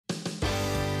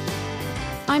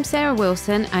I'm Sarah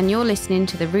Wilson and you're listening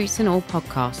to the Roots and All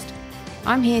podcast.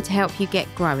 I'm here to help you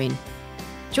get growing.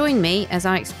 Join me as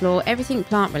I explore everything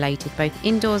plant related both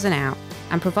indoors and out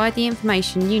and provide the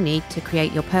information you need to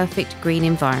create your perfect green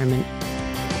environment.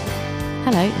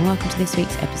 Hello and welcome to this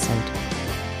week's episode.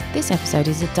 This episode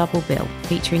is a double bill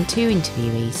featuring two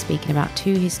interviewees speaking about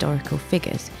two historical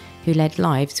figures who led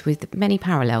lives with many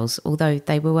parallels, although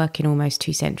they were working almost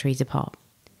 2 centuries apart.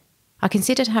 I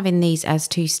considered having these as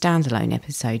two standalone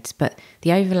episodes, but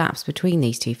the overlaps between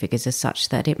these two figures are such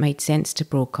that it made sense to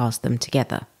broadcast them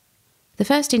together. The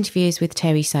first interview is with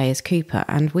Teri Sayers-Copper,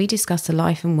 and we discuss the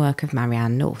life and work of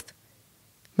Marianne North.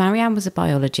 Marianne was a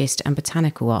biologist and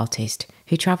botanical artist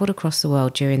who travelled across the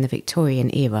world during the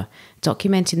Victorian era,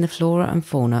 documenting the flora and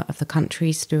fauna of the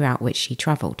countries throughout which she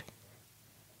travelled.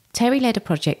 Teri led a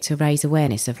project to raise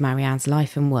awareness of Marianne's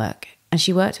life and work, and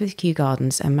she worked with Kew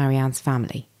Gardens and Marianne's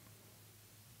family.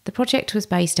 The project was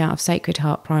based out of Sacred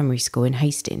Heart Primary School in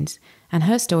Hastings, and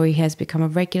her story has become a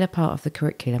regular part of the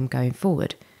curriculum going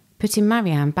forward, putting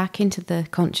Marianne back into the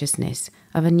consciousness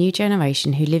of a new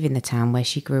generation who live in the town where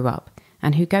she grew up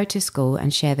and who go to school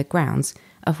and share the grounds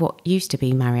of what used to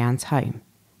be Marianne's home,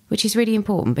 which is really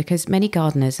important because many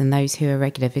gardeners and those who are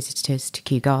regular visitors to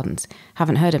Kew Gardens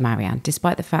haven't heard of Marianne,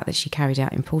 despite the fact that she carried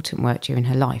out important work during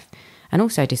her life, and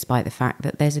also despite the fact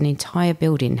that there's an entire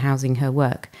building housing her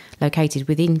work located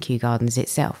within Kew Gardens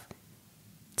itself.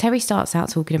 Teri starts out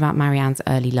talking about Marianne's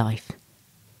early life.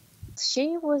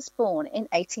 She was born in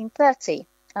 1830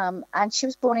 and she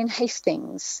was born in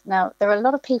Hastings. Now, there are a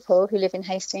lot of people who live in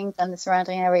Hastings and the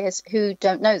surrounding areas who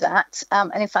don't know that.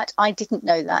 And in fact, I didn't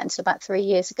know that until about 3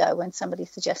 years ago when somebody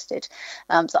suggested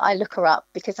that I look her up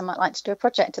because I might like to do a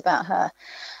project about her.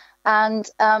 And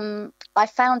I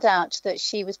found out that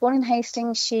she was born in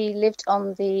Hastings. She lived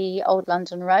on the Old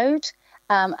London Road.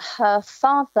 Her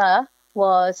father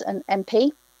was an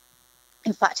MP.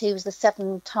 In fact, he was the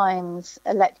 7 times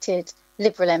elected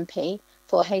Liberal MP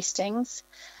for Hastings.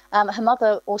 Her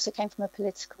mother also came from a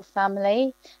political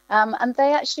family, and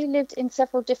they actually lived in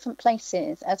several different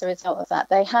places as a result of that.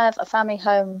 They have a family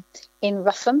home in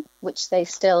Ruffham, which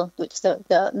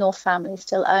the North family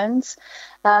still owns,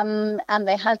 and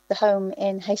they had the home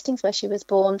in Hastings where she was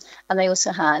born, and they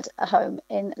also had a home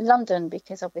in London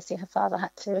because obviously her father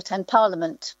had to attend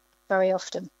Parliament very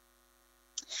often.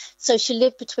 So she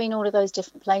lived between all of those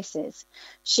different places.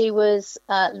 She was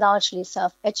largely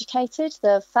self-educated.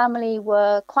 The family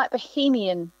were quite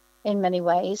bohemian in many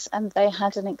ways, and they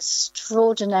had an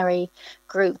extraordinary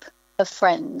group of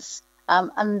friends.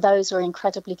 And those were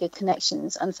incredibly good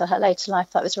connections. And for her later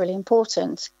life, that was really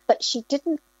important. But she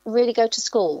didn't really go to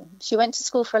school. She went to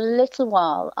school for a little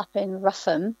while up in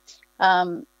Ruffham.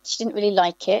 She didn't really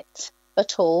like it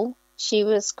at all. She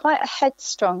was quite a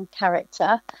headstrong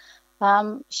character.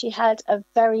 She had a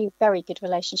very, very good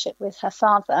relationship with her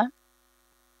father.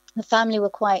 The family were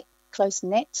quite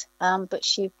close-knit, but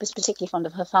she was particularly fond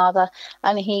of her father,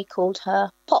 and he called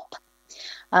her Pop,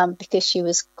 because she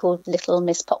was called Little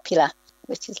Miss Popular,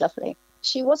 which is lovely.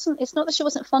 It's not that she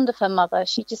wasn't fond of her mother,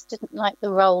 she just didn't like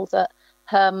the role that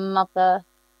her mother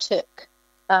took,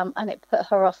 and it put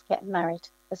her off getting married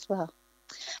as well.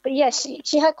 But yes,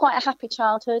 she had quite a happy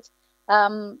childhood,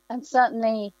 and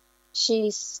certainly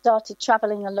she started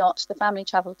travelling a lot. The family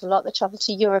travelled a lot. They travelled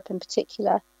to Europe in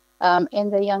particular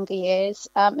in their younger years.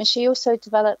 And she also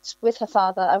developed, with her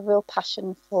father, a real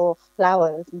passion for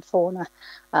flowers and fauna.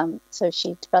 So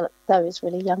she developed those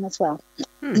really young as well.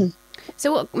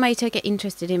 So what made her get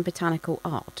interested in botanical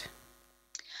art?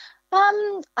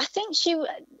 I think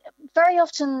very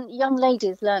often young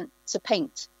ladies learnt to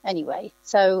paint anyway.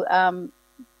 So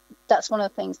that's one of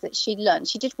the things that she learned.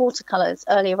 She did watercolours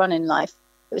earlier on in life.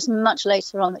 It was much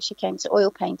later on that she came to oil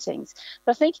paintings.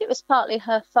 But I think it was partly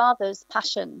her father's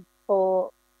passion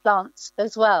for plants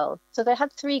as well. So they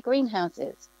had 3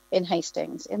 greenhouses in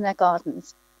Hastings in their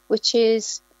gardens, which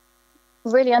is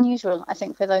really unusual, I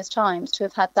think, for those times to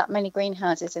have had that many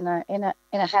greenhouses in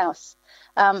a house.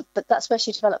 But that's where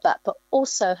she developed that. But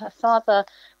also her father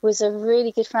was a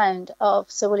really good friend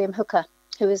of Sir William Hooker,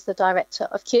 who is the director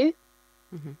of Kew.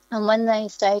 Mm-hmm. And when they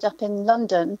stayed up in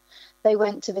London, they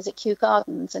went to visit Kew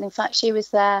Gardens. And in fact, she was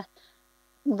there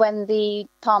when the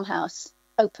Palm House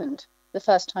opened the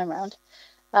first time round,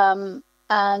 and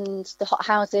the hot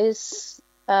houses.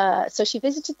 So she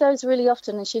visited those really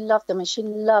often, and she loved them. And she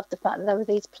loved the fact that there were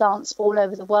these plants all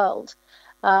over the world.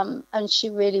 And she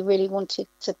really, really wanted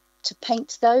to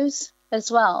paint those as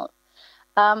well.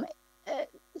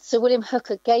 So William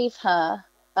Hooker gave her,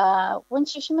 when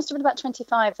she must have been about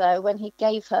 25 though, when he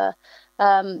gave her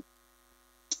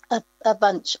a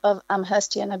bunch of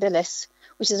Amherstia nobilis,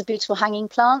 which is a beautiful hanging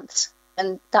plant.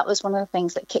 And that was one of the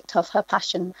things that kicked off her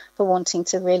passion for wanting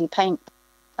to really paint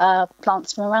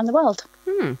plants from around the world.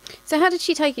 So how did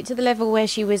she take it to the level where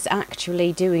she was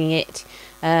actually doing it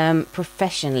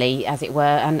professionally, as it were,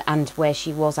 and where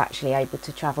she was actually able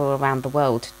to travel around the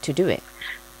world to do it?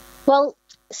 Well,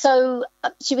 so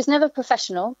she was never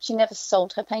professional. She never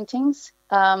sold her paintings.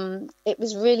 It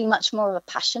was really much more of a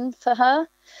passion for her.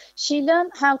 She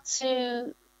learned how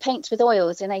to paint with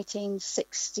oils in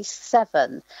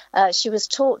 1867. She was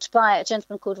taught by a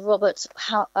gentleman called Robert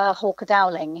Hawker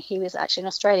Dowling. He was actually an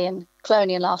Australian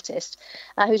colonial artist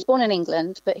who was born in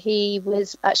England, but he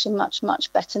was actually much,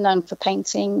 much better known for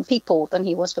painting people than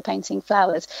he was for painting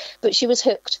flowers. But she was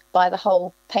hooked by the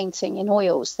whole painting in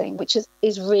oils thing, which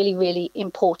is really, really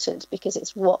important, because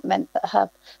it's what meant that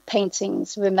her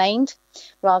paintings remained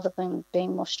rather than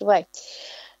being washed away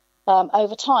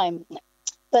over time.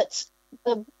 But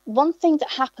the one thing that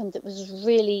happened that was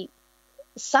really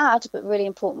sad but really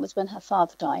important was when her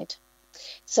father died.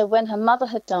 So when her mother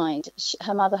had died,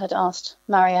 her mother had asked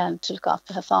Marianne to look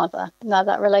after her father. Now,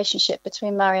 that relationship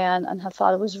between Marianne and her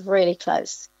father was really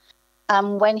close.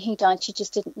 And when he died, she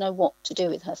just didn't know what to do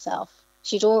with herself.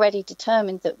 She'd already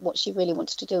determined that what she really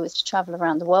wanted to do was to travel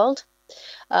around the world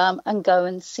and go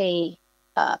and see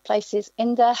places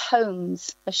in their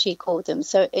homes, as she called them,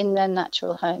 so in their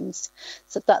natural homes.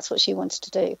 So that's what she wanted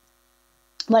to do.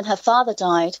 When her father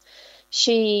died,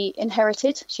 she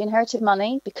inherited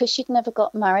money. Because she'd never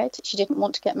got married, she didn't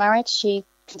want to get married. She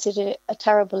considered it a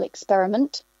terrible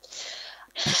experiment.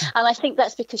 And I think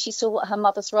that's because she saw what her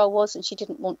mother's role was, and she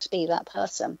didn't want to be that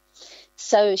person.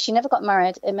 So she never got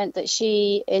married. It meant that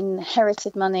she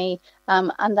inherited money,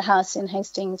 and the house in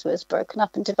Hastings was broken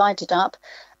up and divided up.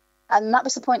 And that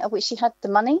was the point at which she had the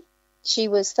money. She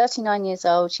was 39 years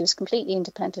old. She was completely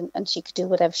independent, and she could do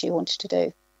whatever she wanted to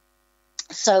do.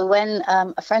 So when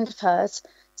a friend of hers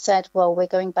said, well, we're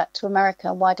going back to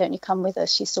America, why don't you come with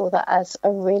us? She saw that as a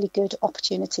really good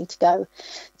opportunity to go.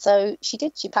 So she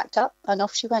did. She packed up and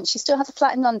off she went. She still has a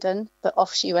flat in London, but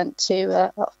off she went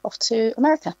off to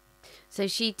America. So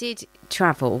she did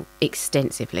travel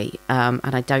extensively, and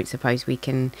I don't suppose we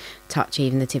can touch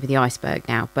even the tip of the iceberg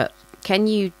now, but can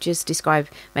you just describe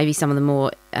maybe some of the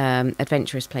more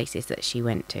adventurous places that she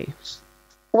went to?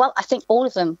 Well, I think all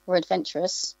of them were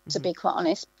adventurous, to be quite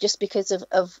honest, just because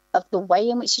of the way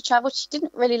in which she travelled. She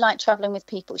didn't really like travelling with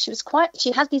people. She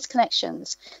had these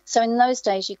connections. So in those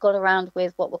days, you got around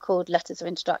with what were called letters of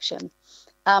introduction.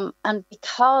 And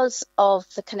because of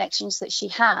the connections that she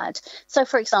had, so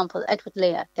for example, Edward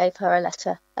Lear gave her a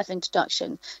letter of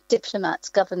introduction, diplomats,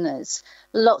 governors,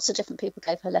 lots of different people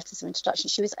gave her letters of introduction.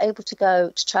 She was able to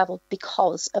go to travel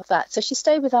because of that. So she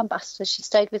stayed with ambassadors, she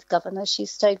stayed with governors, she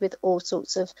stayed with all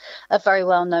sorts of very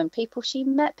well-known people. She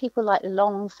met people like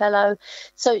Longfellow.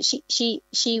 So she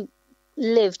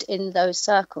lived in those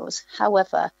circles.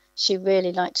 However, she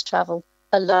really liked to travel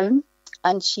alone.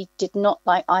 And she did not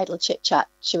like idle chit-chat.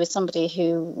 She was somebody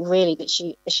who really,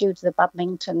 she eschewed the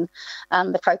badminton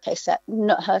and the croquet set,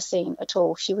 not her scene at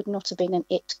all. She would not have been an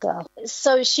it girl.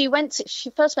 So she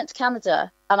first went to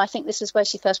Canada, and I think this is where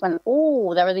she first went,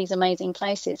 oh, there are these amazing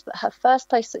places. But her first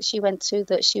place that she went to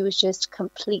that she was just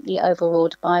completely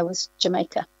overawed by was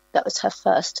Jamaica. That was her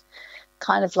first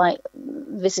kind of like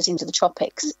visiting to the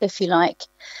tropics, if you like.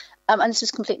 And this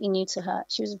was completely new to her.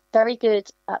 She was very good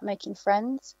at making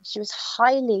friends. She was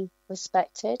highly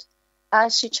respected.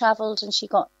 As she travelled and she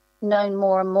got known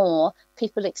more and more,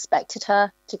 people expected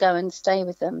her to go and stay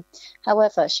with them.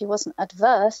 However, she wasn't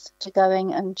adverse to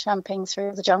going and tramping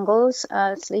through the jungles,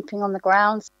 sleeping on the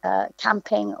ground,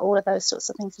 camping, all of those sorts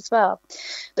of things as well.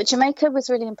 But Jamaica was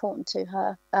really important to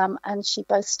her, and she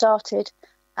both started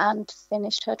and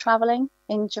finished her travelling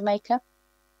in Jamaica.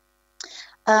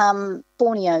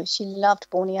 Borneo, she loved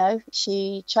Borneo.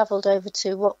 She travelled over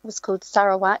to what was called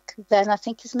Sarawak, then I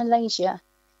think is Malaysia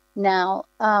now,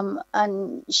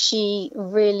 and she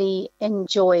really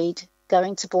enjoyed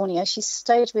going to Borneo. She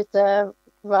stayed with the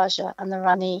Raja and the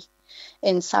Rani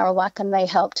in Sarawak, and they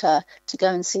helped her to go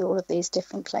and see all of these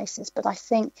different places. But I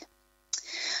think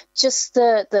just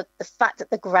the fact that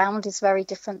the ground is very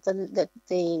different, the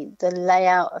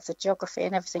layout of the geography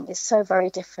and everything is so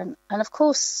very different, and of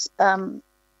course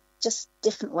just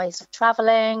different ways of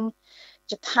traveling.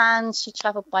 Japan, she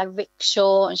traveled by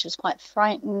rickshaw, and she was quite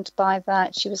frightened by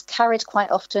that. She was carried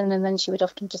quite often, and then she would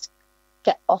often just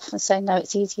get off and say, no,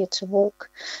 it's easier to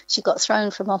walk. She got thrown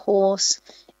from a horse.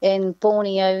 In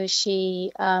Borneo,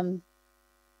 she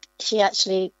She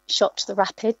actually shopped the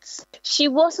rapids. She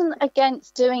wasn't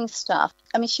against doing stuff.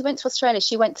 I mean, she went to Australia.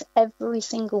 She went to every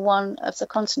single one of the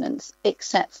continents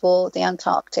except for the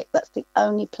Antarctic. That's the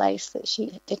only place that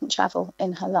she didn't travel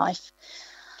in her life.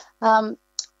 I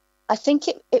think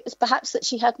it was perhaps that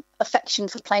she had affection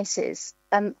for places,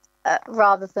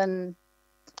 rather than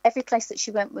every place that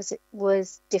she went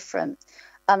was different,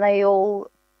 and they all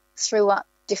threw up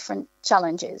different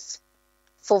challenges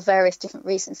for various different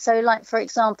reasons. So, like, for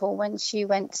example, when she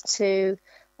went to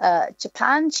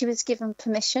Japan, she was given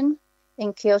permission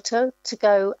in Kyoto to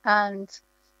go and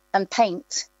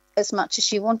paint as much as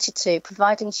she wanted to,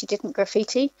 providing she didn't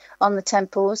graffiti on the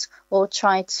temples or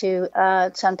try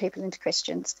to turn people into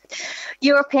Christians.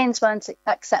 Europeans weren't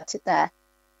accepted there,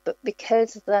 but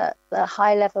because of the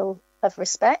high level of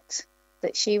respect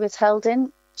that she was held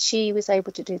in, she was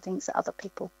able to do things that other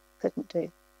people couldn't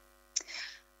do.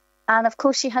 And of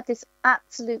course, she had this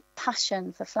absolute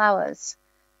passion for flowers.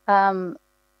 And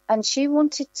she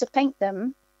wanted to paint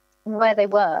them where they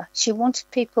were. She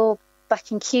wanted people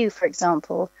back in Kew, for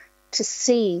example, to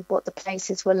see what the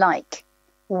places were like,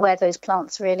 where those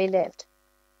plants really lived.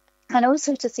 And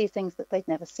also to see things that they'd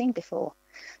never seen before.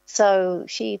 So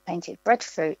she painted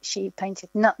breadfruit, she painted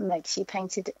nutmeg, she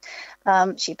painted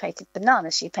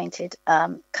bananas, she painted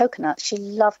coconut. She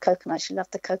loved coconut. She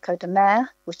loved the coco de mer,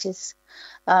 which is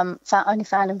only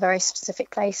found in very specific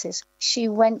places. She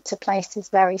went to places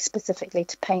very specifically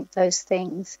to paint those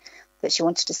things that she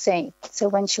wanted to see. So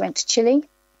when she went to Chile,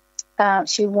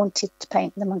 she wanted to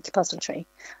paint the monkey puzzle tree,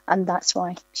 and that's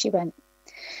why she went.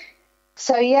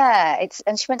 So yeah,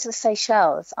 and she went to the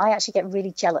Seychelles. I actually get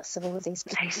really jealous of all of these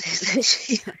places that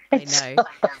she went. I know.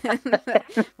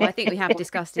 Well, I think we have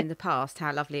discussed in the past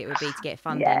how lovely it would be to get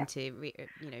funding to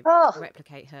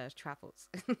replicate her travels.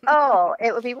 Oh,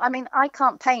 it would be. I mean, I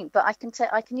can't paint, but I can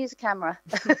use a camera.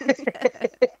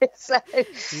 So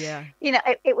yeah,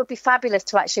 it would be fabulous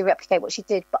to actually replicate what she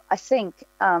did. But I think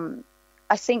that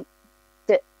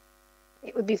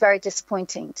it would be very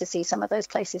disappointing to see some of those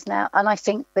places now, and I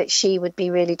think that she would be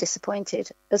really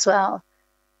disappointed as well.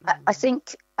 I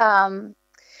think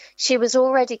she was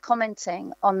already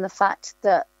commenting on the fact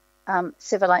that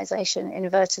civilization,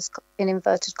 in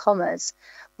inverted commas,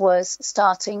 was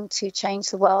starting to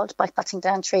change the world by cutting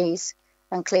down trees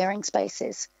and clearing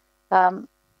spaces.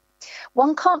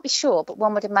 One can't be sure, but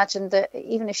one would imagine that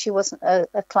even if she wasn't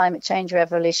a climate change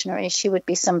revolutionary, she would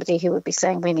be somebody who would be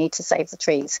saying we need to save the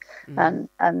trees, and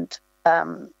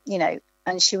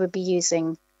she would be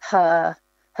using her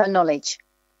knowledge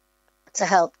to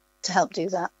help do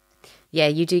that. Yeah,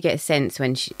 you do get a sense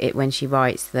when she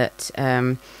writes that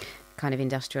kind of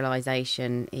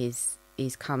industrialization is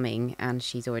coming, and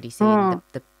she's already seeing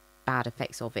the bad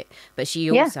effects of it. But she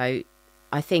also,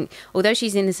 I think, although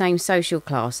she's in the same social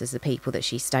class as the people that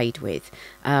she stayed with,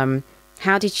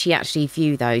 how did she actually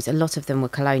view those? A lot of them were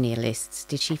colonialists.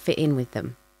 Did she fit in with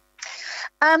them?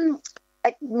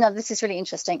 No, this is really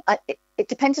interesting. It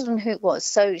depended on who it was.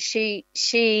 So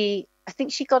I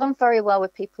think she got on very well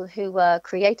with people who were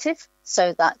creative.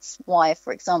 So that's why,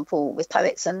 for example, with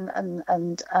poets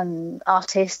and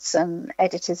artists and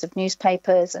editors of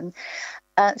newspapers, and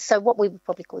so what we would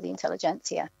probably call the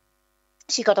intelligentsia.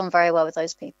 She got on very well with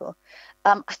those people.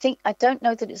 I don't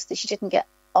know that it's that she didn't get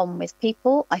on with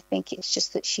people. I think it's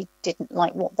just that she didn't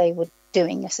like what they were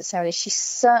doing necessarily. She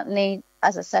certainly,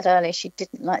 as I said earlier, she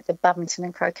didn't like the badminton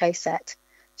and croquet set.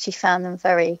 She found them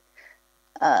very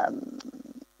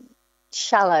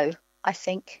shallow, I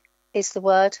think is the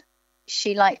word.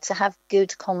 She liked to have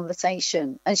good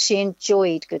conversation, and she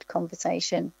enjoyed good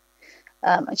conversation.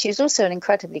 And she was also an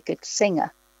incredibly good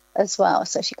singer as well,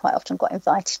 so she quite often got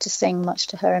invited to sing, much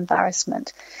to her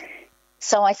embarrassment.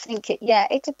 So I think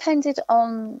it depended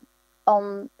on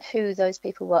who those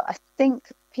people were. I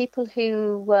think people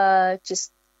who were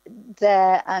just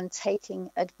there and taking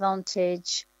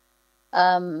advantage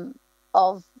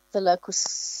of the local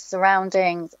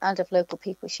surroundings and of local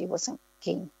people, she wasn't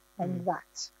keen on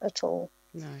that at all.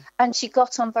 No. And she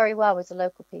got on very well with the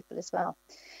local people as well.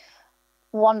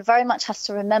 One very much has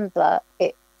to remember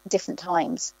it different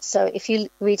times. So if you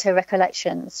read her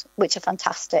recollections, which are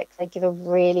fantastic, they give a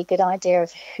really good idea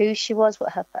of who she was,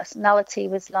 what her personality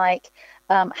was like,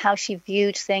 how she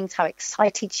viewed things, how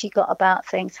excited she got about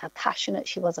things, how passionate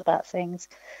she was about things.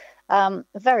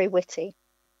 Very witty.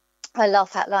 I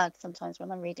laugh out loud sometimes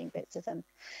when I'm reading bits of them.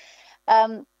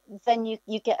 Then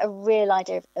you get a real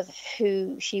idea of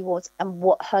who she was and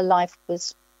what her life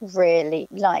was really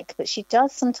like. But she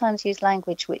does sometimes use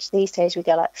language which these days we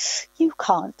go like, you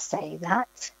can't say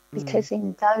that, because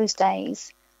in those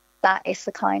days that is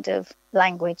the kind of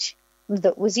language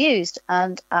that was used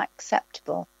and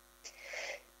acceptable.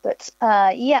 But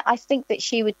yeah, I think that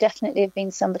she would definitely have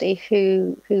been somebody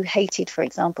who hated, for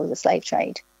example, the slave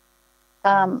trade.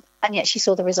 And yet she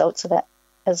saw the results of it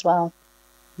as well.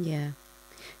 Yeah.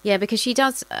 Yeah, because she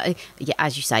does, yeah,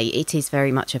 as you say, it is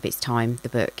very much of its time, the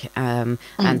book. And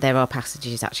there are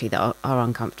passages actually that are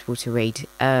uncomfortable to read.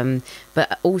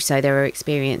 But also there are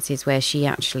experiences where she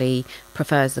actually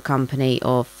prefers the company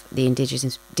of the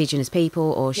indigenous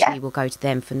people, or she will go to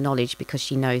them for knowledge because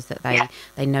she knows that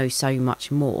they know so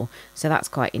much more. So that's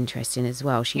quite interesting as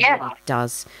well. She really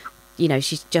does, you know,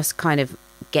 she just kind of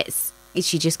gets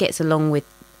along with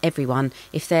everyone.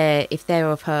 If they're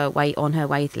of her on her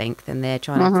wavelength and they're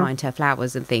trying to find her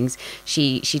flowers and things,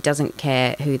 she doesn't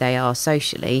care who they are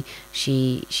socially.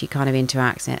 She kind of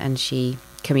interacts and she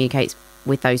communicates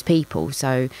with those people.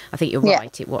 So I think you're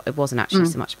right. It wasn't actually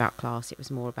so much about class. It was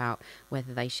more about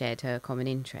whether they shared her common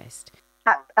interest.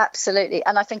 Absolutely.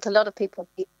 And I think a lot of people,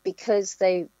 because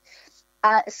they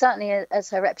certainly as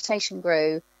her reputation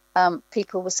grew,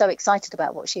 people were so excited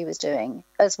about what she was doing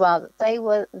as well that they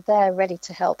were there ready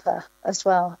to help her as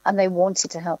well, and they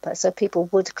wanted to help her. So people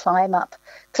would climb up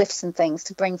cliffs and things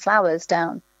to bring flowers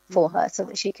down for her so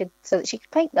that she could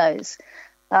paint those.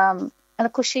 And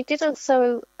of course, she did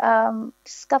also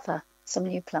discover some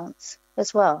new plants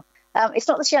as well. It's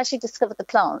not that she actually discovered the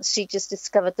plants; she just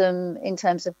discovered them in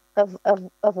terms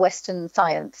of Western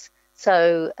science.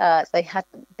 So they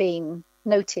hadn't been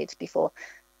noted before,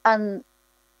 and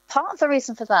part of the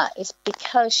reason for that is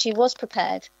because she was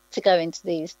prepared to go into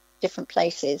these different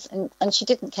places, and she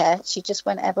didn't care. She just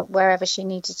went wherever she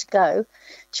needed to go.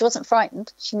 She wasn't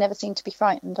frightened. She never seemed to be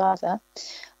frightened either.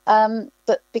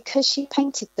 But because she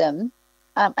painted them,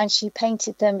 and she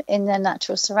painted them in their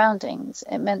natural surroundings,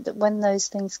 it meant that when those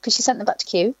things, because she sent them back to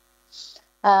Kew,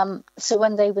 so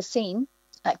when they were seen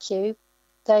at Kew,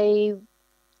 they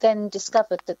then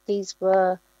discovered that these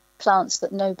were plants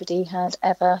that nobody had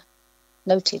ever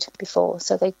noted before,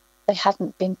 so they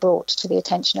hadn't been brought to the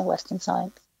attention of Western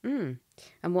science. And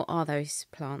what are those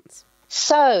plants?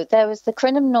 So there was the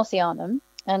Crinum northianum,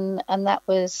 and that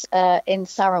was in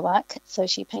Sarawak. So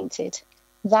she painted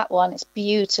that one. It's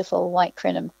beautiful white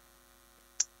Crinum.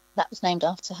 That was named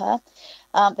after her.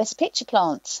 There's a pitcher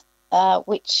plant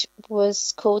which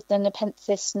was called the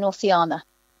Nepenthes northiana.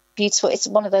 Beautiful. It's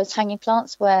one of those hanging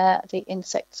plants where the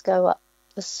insects go up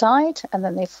the side and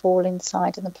then they fall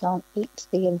inside and the plant eats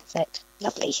the insect.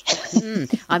 Lovely.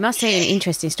 I must say an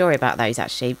interesting story about those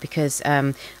actually, because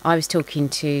I was talking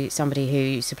to somebody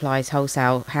who supplies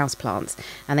wholesale houseplants,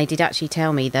 and they did actually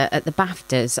tell me that at the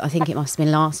BAFTAs, I think it must have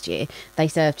been last year, they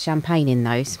served champagne in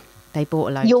those. They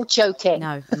bought a load. You're joking.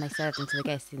 No, and they served them to the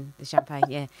guests in the champagne,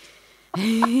 yeah.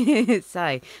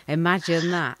 So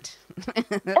imagine that.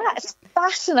 That's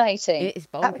fascinating. It is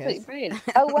bonkers. Absolutely brilliant.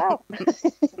 Oh wow.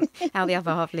 How the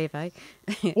other half live, eh?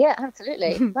 Yeah,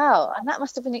 absolutely. Wow. And that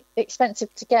must have been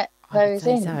expensive to get those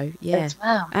in. So yeah.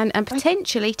 Wow. And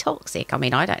potentially toxic. I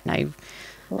mean, I don't know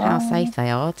how safe they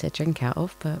are to drink out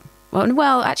of, but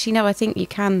well actually no, I think you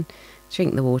can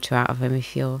drink the water out of them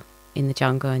if you're in the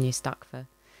jungle and you're stuck for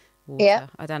water. Yeah.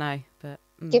 I don't know, but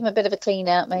give them a bit of a clean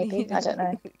out, maybe. I don't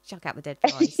know. Chuck out the dead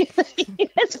flies.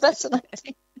 It's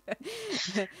fascinating.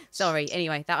 Sorry.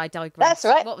 Anyway, that I digress. That's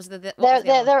right. What was the?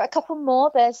 There are a couple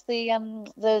more. There's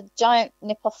the giant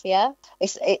Nipophia.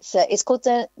 It's called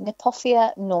the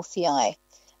Nipophia northii,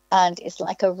 and it's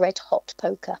like a red hot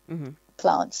poker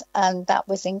plant. And that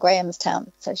was in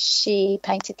Grahamstown. So she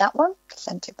painted that one,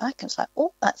 sent it back, and it's like,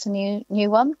 oh, that's a new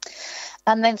one.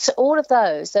 And then so all of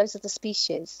those are the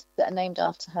species that are named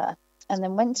after her. And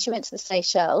then when she went to the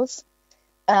Seychelles,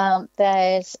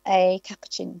 there's a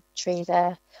capuchin tree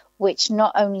there, which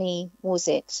not only was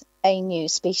it a new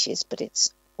species, but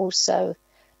it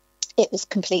was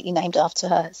completely named after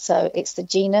her. So it's the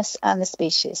genus and the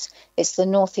species. It's the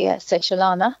Northia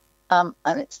seychellana, and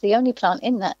it's the only plant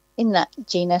in that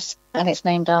genus, and it's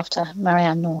named after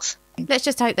Marianne North. Let's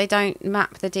just hope they don't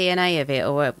map the DNA of it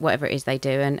or whatever it is they do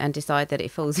and decide that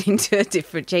it falls into a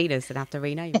different genus and have to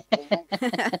rename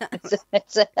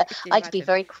it. I'd be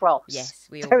very cross. Yes,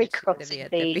 we all very would. cross. There'd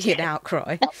be an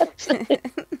outcry.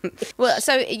 Well,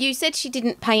 so you said she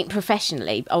didn't paint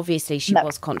professionally. Obviously, she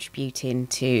was contributing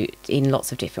in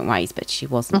lots of different ways, but she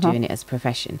wasn't doing it as a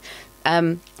profession.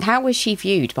 How was she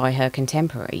viewed by her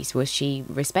contemporaries? Was she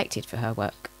respected for her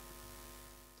work?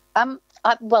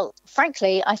 Well,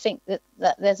 frankly, I think that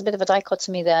there's a bit of a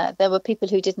dichotomy there. There were people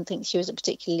who didn't think she was a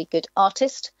particularly good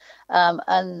artist.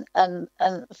 And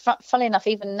funnily enough,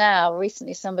 even now,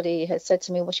 recently somebody has said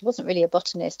to me, well, she wasn't really a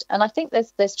botanist. And I think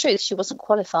there's truth. She wasn't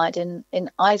qualified in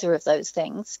either of those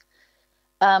things.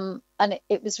 And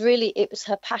it was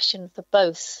her passion for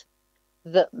both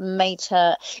that made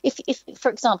her, if for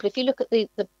example, if you look at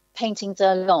the paintings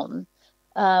early on,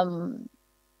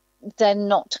 they're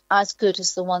not as good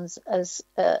as the ones as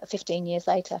 15 years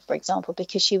later, for example,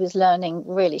 because she was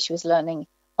learning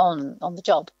on the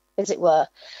job, as it were.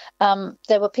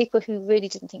 There were people who really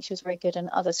didn't think she was very good, and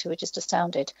others who were just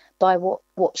astounded by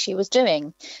what she was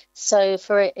doing. So,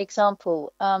 for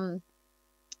example,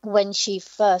 when she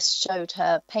first showed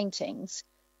her paintings,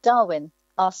 Darwin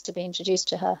asked to be introduced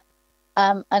to her,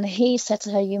 and he said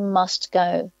to her, "You must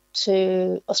go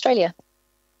to Australia."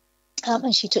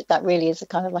 And she took that really as a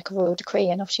kind of like a royal decree,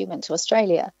 and off she went to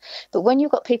Australia. But when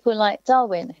you've got people like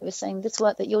Darwin who are saying this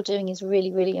work that you're doing is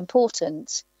really, really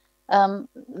important,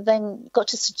 then got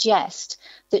to suggest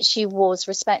that she was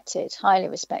respected, highly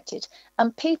respected.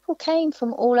 And people came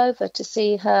from all over to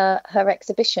see her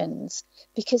exhibitions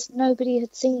because nobody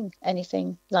had seen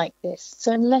anything like this.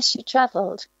 So unless you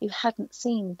travelled, you hadn't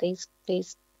seen these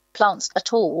plants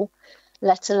at all,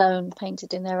 let alone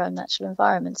painted in their own natural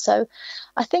environment. So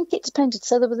I think it depended.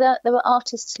 So there were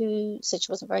artists who said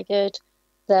she wasn't very good.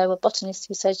 There were botanists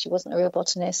who said she wasn't a real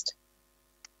botanist.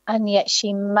 And yet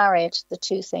she married the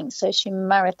two things. So she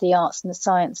married the arts and the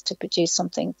science to produce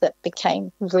something that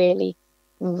became really,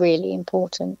 really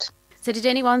important. So did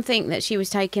anyone think that she was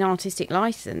taking artistic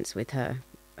license with her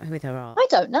art? I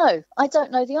don't know. I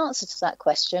don't know the answer to that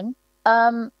question.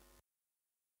 Because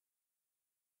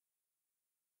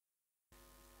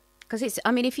it's,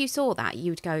 I mean, if you saw that,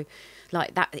 you'd go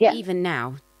like that. Yeah. Even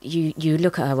now, you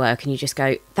look at her work and you just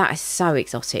go, that is so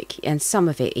exotic, and some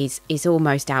of it is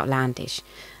almost outlandish.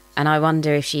 And I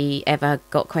wonder if she ever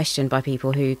got questioned by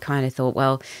people who kind of thought,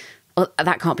 well,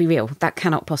 that can't be real. That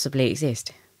cannot possibly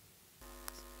exist.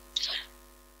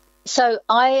 So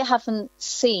I haven't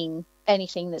seen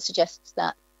anything that suggests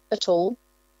that at all.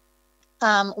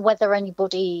 Whether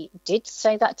anybody did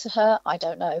say that to her, I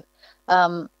don't know.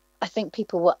 I think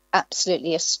people were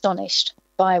absolutely astonished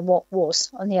by what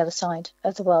was on the other side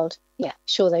of the world. Yeah,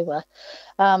 sure they were.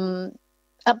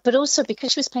 But also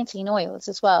because she was painting in oils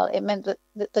as well, it meant that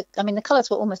the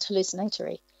colours were almost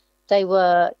hallucinatory. They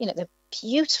were, they're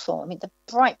beautiful. I mean, the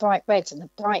bright reds and the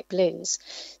bright blues.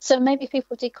 So maybe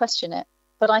people did question it,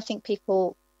 but I think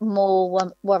people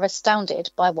more were astounded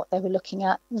by what they were looking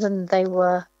at than they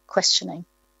were questioning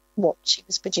what she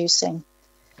was producing.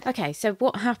 Okay, so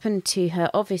what happened to her?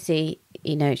 Obviously,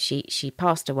 she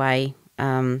passed away.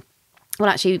 Well,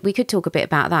 actually, we could talk a bit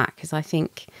about that, because I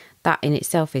think that in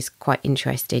itself is quite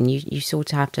interesting. You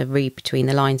sort of have to read between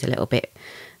the lines a little bit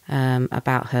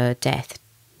about her death.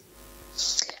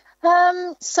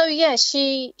 So yeah,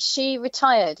 she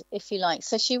retired, if you like.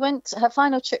 So she went. Her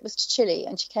final trip was to Chile,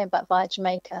 and she came back via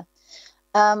Jamaica.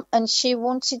 And she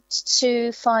wanted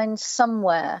to find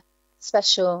somewhere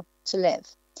special to live.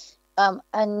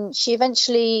 And she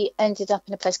eventually ended up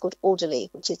in a place called Alderley,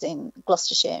 which is in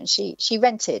Gloucestershire, and she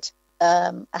rented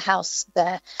a house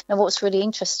there. And what's really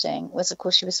interesting was, of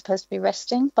course, she was supposed to be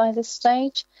resting by this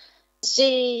stage.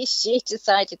 She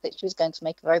decided that she was going to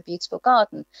make a very beautiful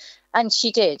garden, and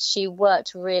she did. She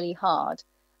worked really hard.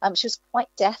 She was quite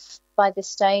deaf by this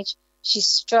stage. She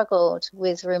struggled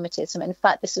with rheumatism. In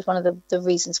fact, this is one of the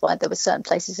reasons why there were certain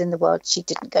places in the world she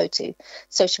didn't go to.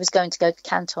 So she was going to go to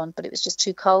Canton, but it was just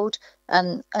too cold,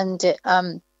 and it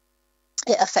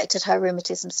affected her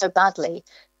rheumatism so badly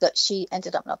that she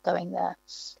ended up not going there.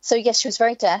 So yes, she was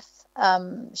very deaf.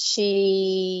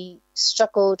 She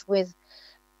struggled with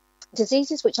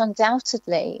diseases which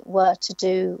undoubtedly were to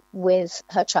do with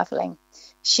her travelling.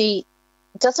 She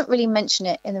doesn't really mention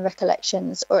it in the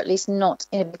recollections, or at least not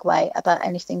in a big way, about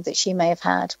anything that she may have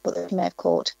had or that she may have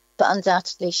caught. But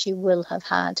undoubtedly she will have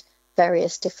had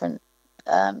various different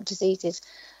diseases.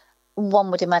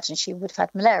 One would imagine she would have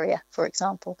had malaria, for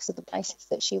example, because of the places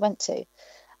that she went to.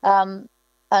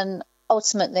 And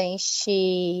ultimately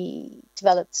she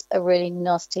developed a really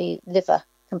nasty liver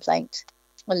complaint,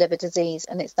 or liver disease,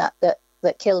 and it's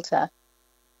that killed her.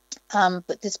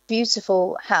 But this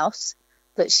beautiful house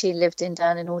that she lived in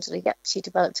down in Alderley, she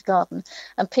developed a garden,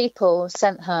 and people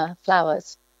sent her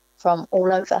flowers from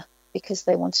all over because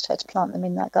they wanted her to plant them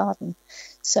in that garden.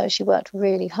 So she worked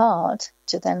really hard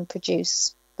to then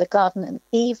produce the garden, and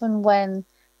even when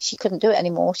she couldn't do it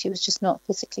anymore, she was just not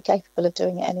physically capable of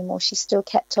doing it anymore, she still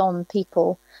kept on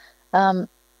people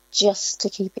just to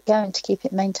keep it going, to keep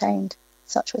it maintained.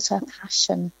 Such was her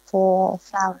passion for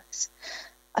flowers.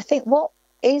 I think what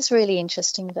is really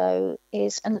interesting, though,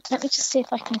 is, and let me just see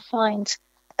if I can find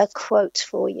a quote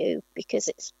for you, because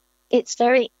it's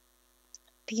very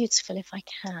beautiful if I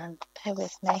can. Bear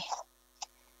with me.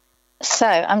 So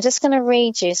I'm just going to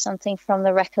read you something from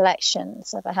the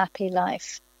Recollections of a Happy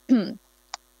Life.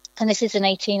 And this is in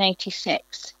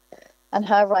 1886, and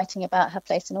her writing about her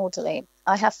place in Alderley.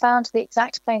 I have found the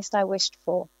exact place I wished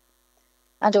for,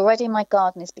 and already my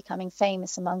garden is becoming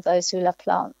famous among those who love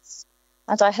plants,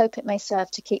 and I hope it may serve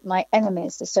to keep my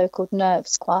enemies, the so-called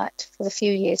nerves, quiet for the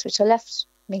few years which are left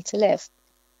me to live.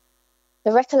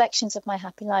 The recollections of my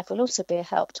happy life will also be a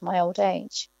help to my old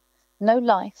age. No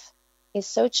life is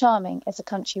so charming as a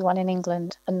country one in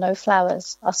England, and no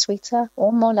flowers are sweeter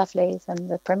or more lovely than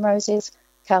the primroses,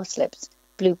 cowslips,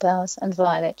 bluebells, and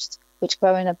violets, which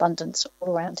grow in abundance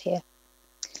all around here.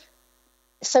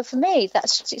 So for me,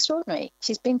 that's just extraordinary.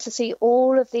 She's been to see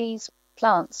all of these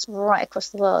plants right across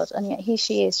the world, and yet here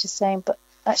she is just saying, but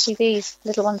actually these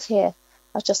little ones here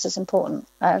are just as important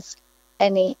as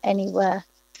anywhere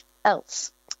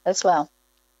else as well.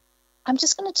 I'm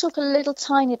just going to talk a little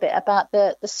tiny bit about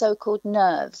the so-called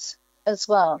nerves as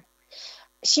well.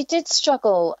 She did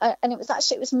struggle, and it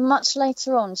was much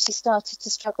later on she started to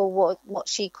struggle what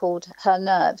she called her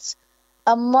nerves.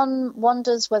 And one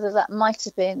wonders whether that might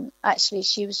have been actually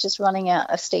she was just running out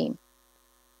of steam,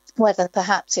 whether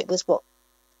perhaps it was what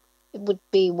would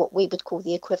be what we would call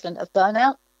the equivalent of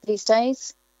burnout these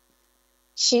days.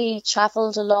 She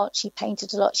travelled a lot, she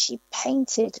painted a lot, she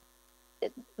painted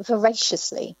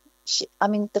voraciously.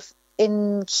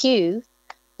 In Kew,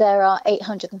 there are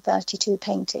 832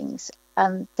 paintings,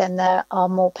 and then there are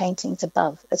more paintings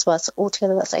above as well. So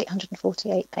altogether, that's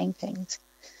 848 paintings.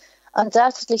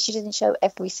 Undoubtedly, she didn't show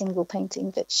every single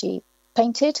painting that she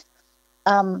painted,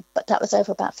 but that was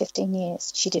over about 15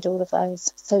 years. She did all of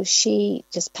those. So she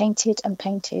just painted and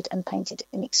painted and painted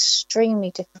in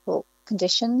extremely difficult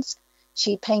conditions.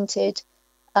 She painted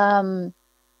in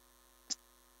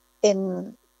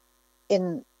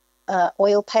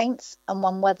oil paints, and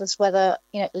one wonders whether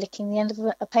licking the end of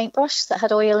a paintbrush that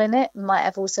had oil in it might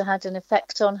have also had an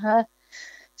effect on her.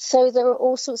 So there are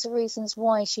all sorts of reasons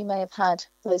why she may have had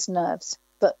those nerves,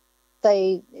 but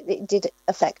it did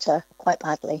affect her quite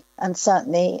badly, and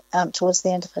certainly towards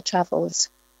the end of her travels,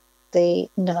 the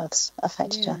nerves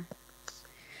affected her.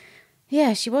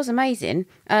 Yeah, she was amazing.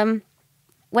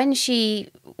 When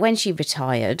she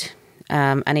retired,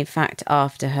 and in fact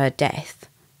after her death,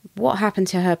 what happened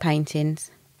to her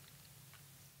paintings?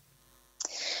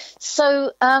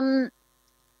 So her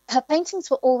paintings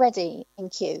were already in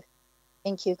Kew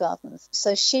Gardens.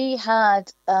 So she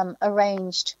had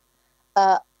arranged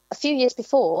a few years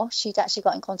before, she'd actually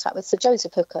got in contact with Sir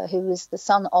Joseph Hooker, who was the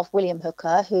son of William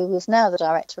Hooker, who is now the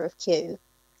director of Kew,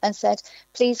 and said,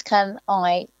 please can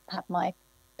I have my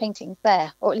paintings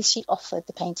there? Or at least she offered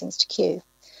the paintings to Kew.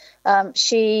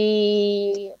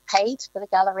 She paid for the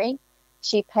gallery.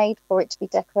 She paid for it to be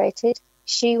decorated.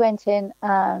 She went in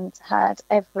and had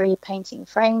every painting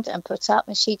framed and put up,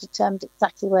 and she determined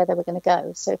exactly where they were going to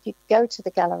go. So if you go to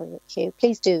the gallery at Kew,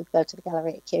 please do go to the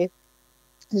gallery at Kew.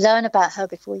 Learn about her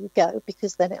before you go,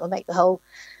 because then it will make the whole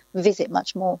visit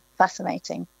much more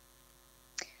fascinating.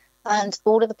 And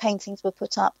all of the paintings were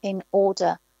put up in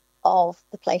order of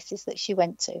the places that she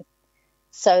went to.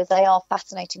 So they are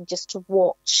fascinating just to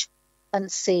watch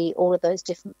and see all of those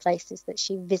different places that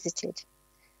she visited.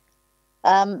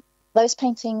 Those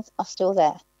paintings are still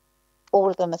there. All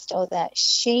of them are still there.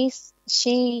 She,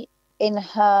 in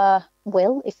her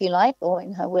will, if you like, or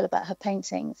in her will about her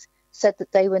paintings, said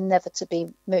that they were never to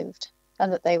be moved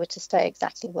and that they were to stay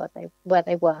exactly where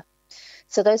they were.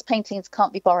 So those paintings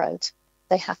can't be borrowed.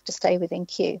 They have to stay within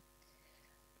Kew.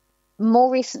 More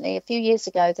recently, a few years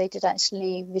ago, they did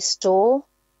actually restore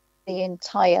the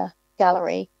entire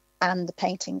gallery and the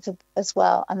paintings as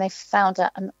well. And they found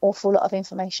out an awful lot of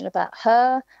information about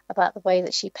her, about the way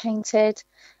that she painted,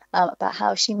 about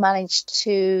how she managed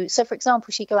to... So, for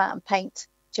example, she'd go out and paint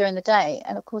during the day.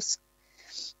 And, of course,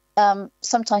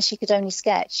 sometimes she could only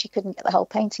sketch. She couldn't get the whole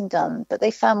painting done. But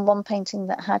they found one painting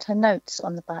that had her notes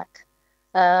on the back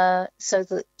so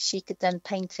that she could then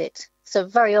paint it. So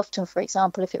very often, for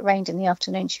example, if it rained in the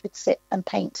afternoon, she would sit and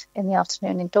paint in the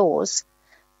afternoon indoors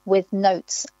with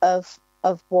notes of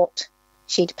what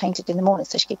she'd painted in the morning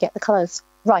so she could get the colours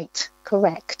right,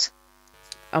 correct.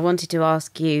 I wanted to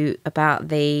ask you about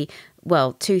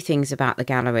two things about the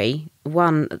gallery.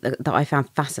 One that I found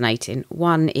fascinating.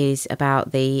 One is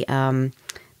about the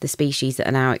species that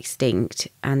are now extinct,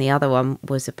 and the other one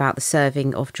was about the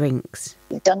serving of drinks.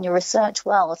 You've done your research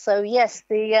well. So yes,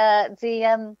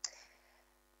 the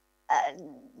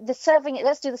serving.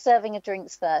 Let's do the serving of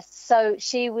drinks first. So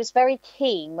she was very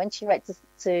keen when she wrote to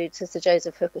Sir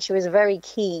Joseph Hooker. She was very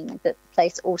keen that the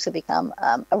place also become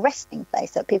a resting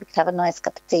place, so people could have a nice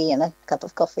cup of tea and a cup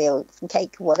of coffee or some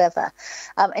cake or whatever.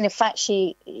 And in fact,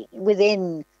 she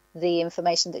within the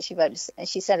information that she wrote. And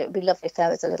she said it would be lovely if there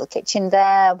was a little kitchen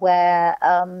there where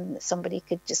somebody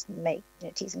could just make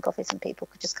teas and coffees and people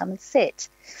could just come and sit.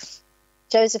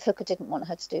 Joseph Hooker didn't want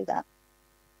her to do that.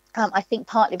 I think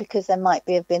partly because there might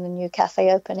have been a new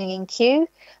cafe opening in Kew,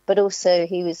 but also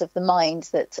he was of the mind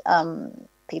that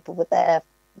people were there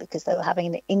because they were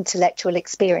having an intellectual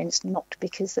experience, not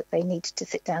because that they needed to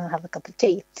sit down and have a cup of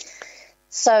tea.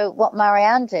 So what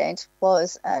Marianne did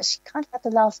was she kind of had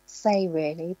the last say,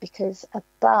 really, because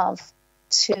above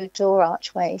two door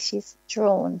archways she's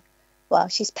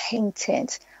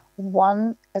painted.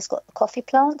 One has got a coffee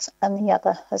plant and the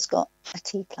other has got a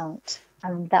tea plant.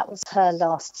 And that was her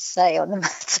last say on the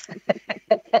matter.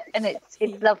 And it's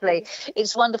lovely.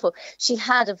 It's wonderful. She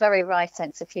had a very wry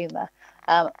sense of humour.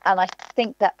 And I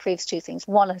think that proves two things.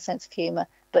 One, her sense of humour,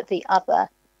 but the other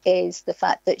is the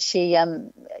fact that she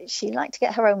liked to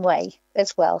get her own way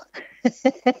as well.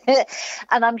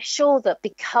 And I'm sure that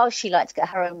because she liked to get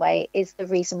her own way is the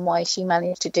reason why she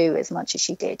managed to do as much as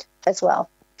she did as well.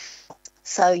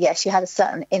 So, yeah, she had a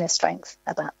certain inner strength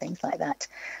about things like that.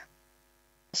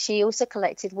 She also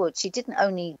collected wood. She didn't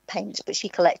only paint, but she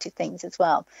collected things as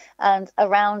well. And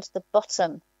around the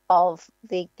bottom of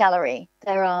the gallery,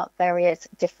 there are various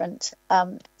different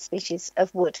species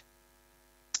of wood.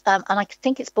 And I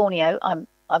think it's Borneo. I'm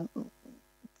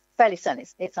fairly certain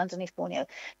it's underneath Borneo.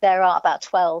 There are about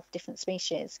 12 different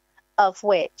species, of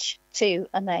which 2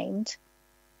 are named.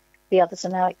 The others are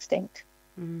now extinct.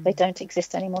 They don't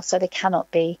exist anymore, so they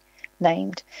cannot be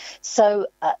named. So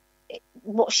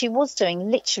what she was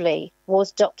doing literally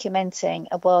was documenting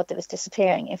a world that was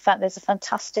disappearing. In fact, there's a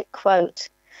fantastic quote,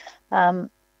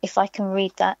 if I can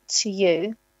read that to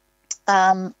you.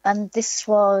 And this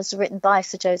was written by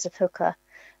Sir Joseph Hooker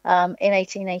in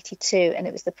 1882, and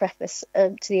it was the preface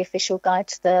to the official guide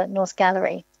to the North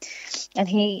Gallery. And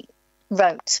he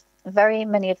wrote, "Very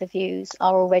many of the views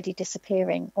are already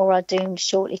disappearing or are doomed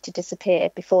shortly to disappear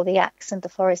before the axe and the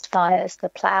forest fires, the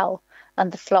plough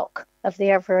and the flock of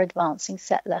the ever-advancing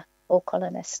settler or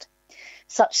colonist.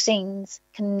 Such scenes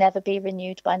can never be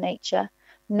renewed by nature,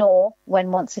 nor,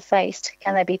 when once effaced,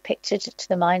 can they be pictured to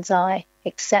the mind's eye,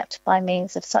 except by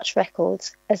means of such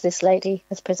records as this lady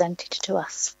has presented to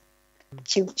us."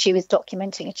 She was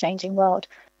documenting a changing world.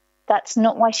 That's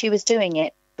not why she was doing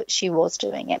it, but she was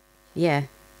doing it. Yeah,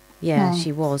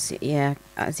 she was. Yeah,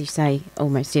 as you say,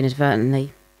 almost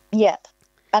inadvertently. Yep.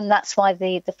 And that's why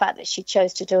the fact that she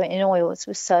chose to do it in oils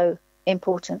was so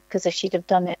important, because if she'd have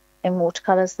done it in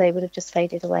watercolours, they would have just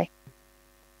faded away.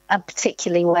 And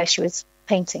particularly where she was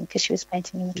painting, because she was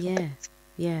painting in the tropics.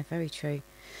 Yeah, very true.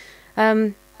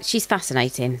 She's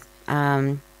fascinating. Yes.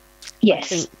 I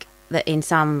think that in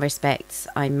some respects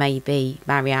I may be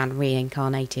Marianne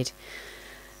reincarnated.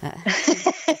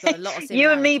 Got a lot of you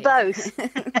and me both.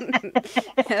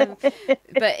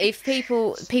 But if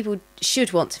people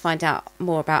should want to find out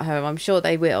more about her, I'm sure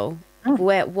they will.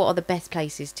 What are the best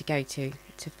places to go to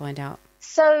find out?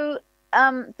 So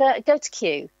go to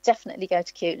Kew. Definitely go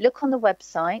to Kew. Look on the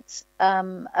website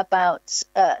about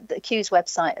the Kew's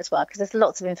website as well, because there's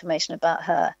lots of information about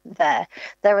her there.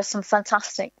 There are some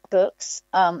fantastic books.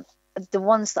 The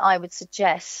ones that I would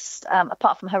suggest,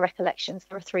 apart from her recollections,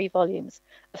 there are 3 volumes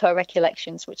of her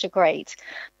recollections, which are great.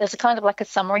 There's a kind of like a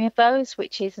summary of those,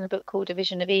 which is in a book called A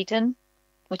Vision of Eden,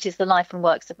 which is the life and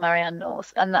works of Marianne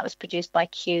North, and that was produced by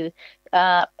Kew,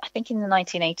 I think in the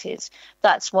 1980s.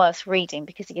 That's worth reading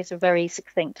because it gives a very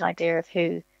succinct idea of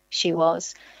who she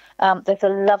was. There's a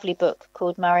lovely book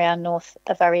called Marianne North,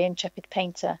 A Very Intrepid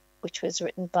Painter, which was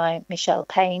written by Michelle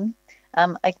Payne,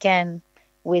 again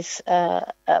with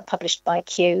published by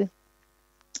Kew.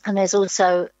 And there's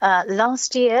also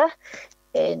last year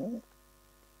in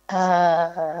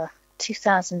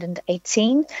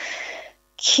 2018,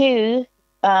 Kew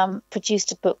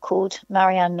produced a book called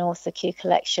Marianne North, The Kew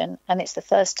Collection, and it's the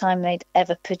first time they'd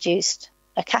ever produced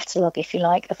a catalogue, if you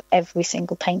like, of every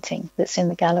single painting that's in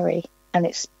the gallery, and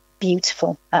it's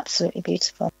beautiful, absolutely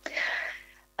beautiful.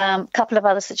 A couple of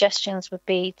other suggestions would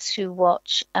be to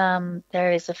watch,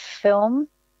 there is a film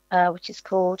which is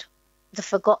called The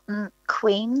Forgotten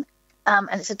Queen, and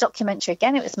it's a documentary.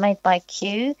 Again, it was made by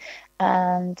Kew,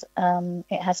 and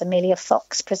it has Amelia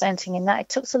Fox presenting in that. It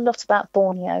talks a lot about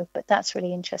Borneo, but that's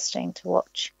really interesting to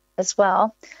watch as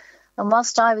well. And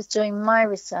whilst I was doing my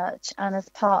research, and as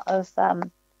part of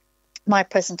my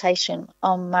presentation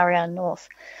on Marianne North,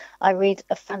 I read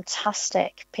a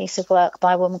fantastic piece of work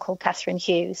by a woman called Catherine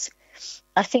Hughes.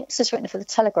 I think this was written for the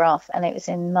Telegraph, and it was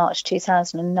in March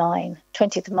 2009,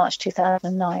 20th of March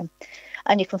 2009.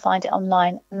 And you can find it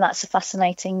online, and that's a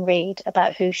fascinating read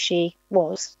about who she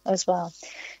was as well.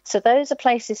 So those are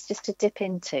places just to dip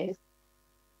into.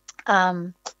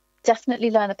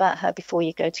 Definitely learn about her before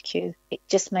you go to Kew. It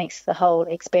just makes the whole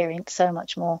experience so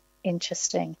much more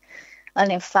interesting.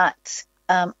 And in fact,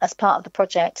 as part of the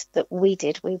project that we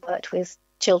did, we worked with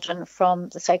children from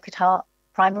the Sacred Heart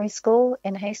Primary School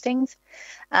in Hastings,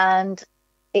 and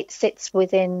it sits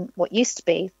within what used to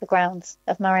be the grounds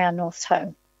of Marianne North's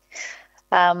home.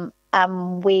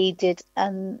 And we did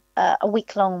a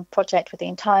week-long project with the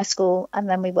entire school, and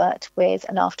then we worked with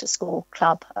an after-school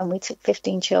club, and we took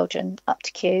 15 children up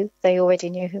to Kew. They already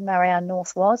knew who Marianne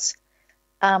North was.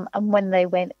 And when they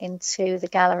went into the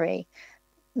gallery,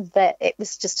 it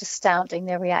was just astounding,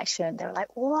 their reaction. They were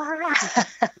like, wow!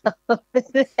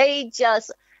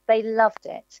 They loved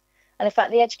it. And in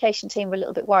fact, the education team were a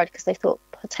little bit worried because they thought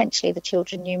potentially the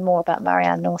children knew more about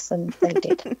Marianne North than they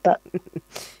did. But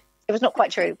it was not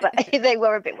quite true, but they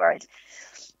were a bit worried.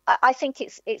 I think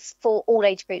it's for all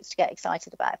age groups to get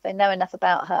excited about if they know enough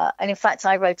about her. And in fact,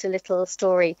 I wrote a little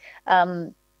story,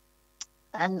 and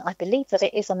I believe that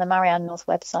it is on the Marianne North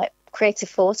website. Creative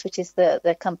Force, which is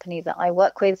the company that I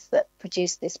work with that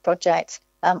produced this project.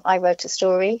 I wrote a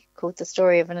story called The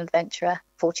Story of an Adventurer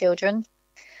for Children.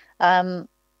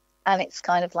 And it's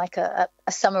kind of like a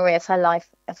summary of her life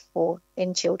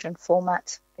in children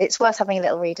format. It's worth having a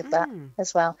little read of that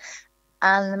as well.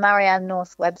 And the Marianne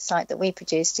North website that we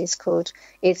produced is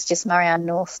just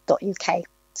mariannenorth.uk,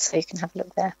 so you can have a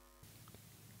look there.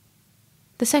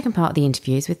 The second part of the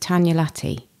interview is with Tanya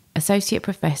Latty, Associate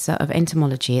Professor of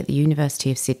Entomology at the University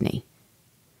of Sydney.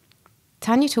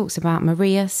 Tanya talks about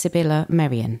Maria Sibylla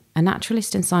Merian, a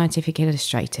naturalist and scientific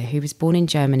illustrator who was born in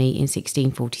Germany in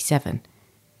 1647.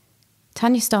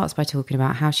 Tanya starts by talking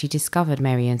about how she discovered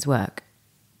Merian's work.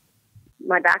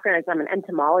 My background is I'm an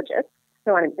entomologist,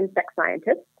 so I'm an insect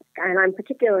scientist, and I'm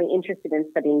particularly interested in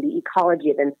studying the ecology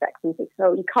of insects. And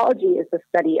so ecology is the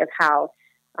study of how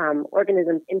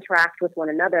organisms interact with one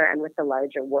another and with the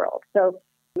larger world. So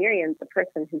Merian's the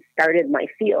person who started my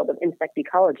field of insect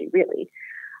ecology, really.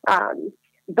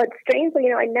 But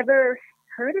strangely, I never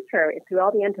heard of her through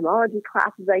all the entomology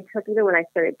classes I took, even when I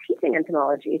started teaching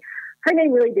entomology. Her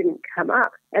name really didn't come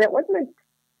up. And it wasn't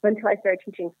until I started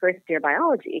teaching first-year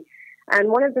biology. And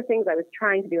one of the things I was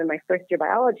trying to do in my first-year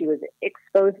biology was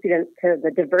expose students to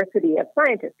the diversity of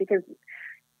scientists, because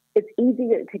it's easy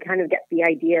to kind of get the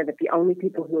idea that the only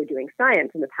people who were doing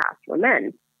science in the past were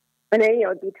men. And then,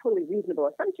 it'd be a totally reasonable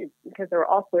assumption because there were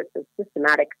all sorts of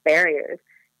systematic barriers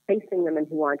facing women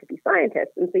who wanted to be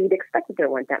scientists. And so you'd expect that there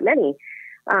weren't that many.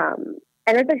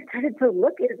 And as I started to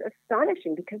look, it was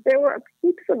astonishing because there were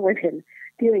heaps of women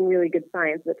doing really good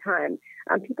science at the time,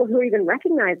 people who were even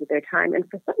recognized at their time. And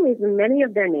for some reason, many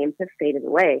of their names have faded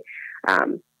away.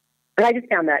 And I just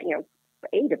found that,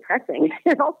 depressing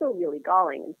and also really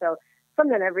galling. And so from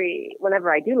then,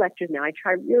 whenever I do lectures now, I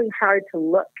try really hard to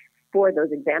look for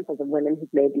those examples of women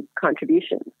who've made these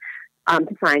contributions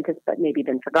to scientists but maybe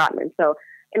been forgotten. And so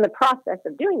in the process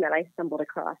of doing that, I stumbled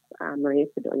across Maria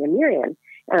Sibylla Merian,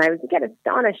 and I was again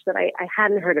astonished that I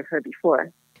hadn't heard of her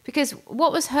before. Because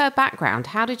what was her background?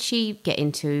 How did she get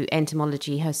into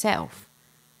entomology herself?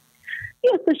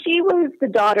 Yeah, so she was the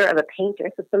daughter of a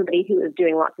painter, so somebody who was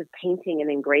doing lots of painting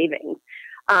and engraving.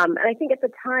 And I think at the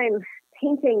time,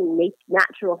 painting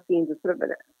natural scenes was sort of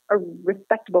a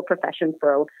respectable profession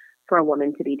for a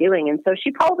woman to be doing. And so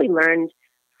she probably learned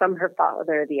from her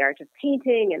father the art of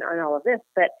painting and all of this,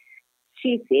 but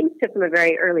she seems to, from a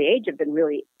very early age, have been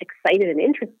really excited and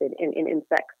interested in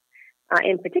insects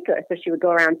in particular. So she would go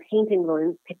around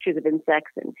painting pictures of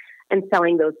insects and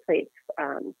selling those plates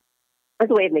as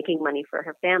a way of making money for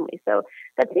her family. So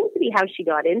that seems to be how she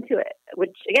got into it,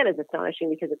 which again is astonishing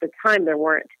because at the time there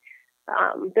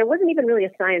wasn't even really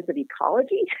a science of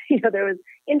ecology. There was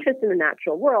interest in the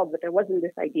natural world, but there wasn't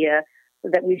this idea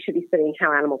that we should be studying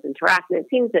how animals interact. And it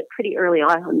seems that pretty early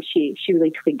on, she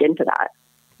really twigged into that.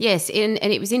 Yes, and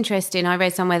it was interesting. I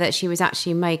read somewhere that she was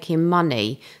actually making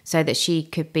money so that she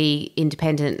could be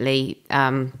independently,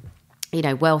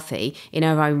 wealthy in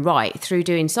her own right through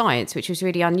doing science, which was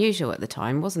really unusual at the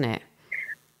time, wasn't it?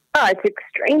 Oh, it's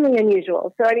extremely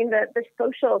unusual. So, the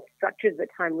social structures at the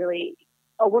time really,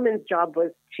 a woman's job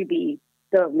was to be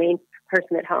the main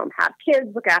person at home, have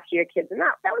kids, look after your kids, and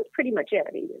that was pretty much it.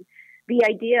 The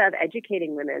idea of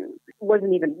educating women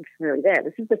wasn't even really there.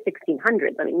 This is the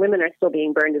 1600s. Women are still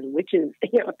being burned as witches,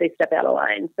 if they step out of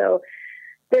line. So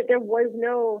there was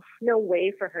no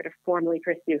way for her to formally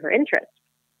pursue her interest.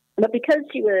 But because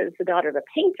she was the daughter of a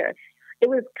painter, it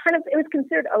was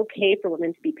considered okay for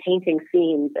women to be painting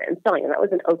scenes and selling. And that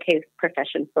was an okay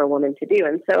profession for a woman to do.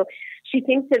 And so she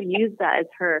seems to have used that as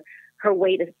her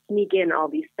way to sneak in all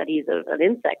these studies of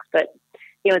insects. But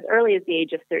as early as the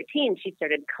age of 13, she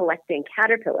started collecting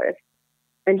caterpillars,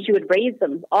 and she would raise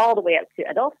them all the way up to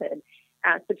adulthood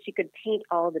so that she could paint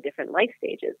all the different life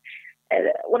stages. And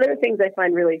one of the things I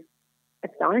find really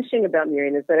astonishing about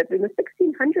Merian is that in the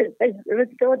 1600s, there was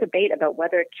still a debate about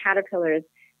whether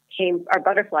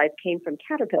butterflies came from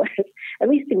caterpillars, at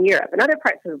least in Europe. In other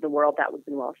parts of the world, that was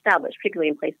been well established, particularly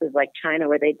in places like China,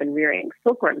 where they'd been rearing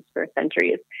silkworms for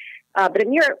centuries. But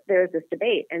in Europe, there's this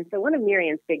debate. And so one of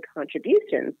Merian's big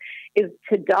contributions is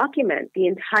to document the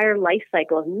entire life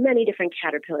cycle of many different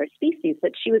caterpillar species,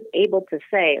 that she was able to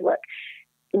say, look,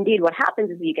 indeed, what happens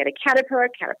is you get a caterpillar,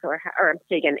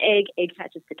 you get an egg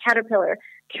hatches to caterpillar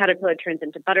turns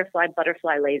into butterfly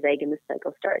lays egg, and the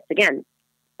cycle starts again.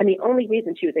 And the only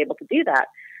reason she was able to do that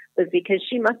was because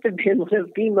she must have been one of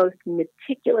the most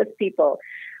meticulous people,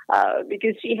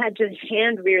 because she had to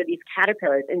hand rear these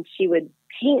caterpillars, and she would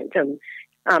paint them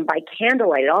by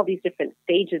candlelight at all these different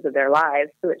stages of their lives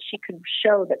so that she could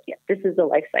show that, this is the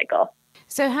life cycle.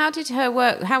 So how did her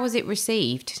work, how was it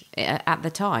received at the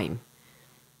time?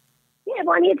 Yeah,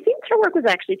 well, it seems her work was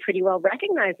actually pretty well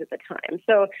recognized at the time.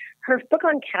 So her book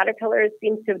on caterpillars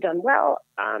seems to have done well.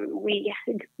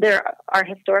 There are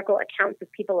historical accounts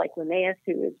of people like Linnaeus,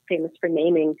 who is famous for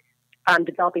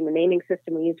developing the naming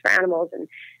system we use for animals, and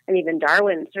even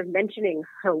Darwin sort of mentioning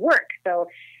her work. So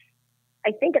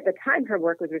I think at the time her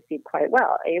work was received quite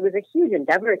well. It was a huge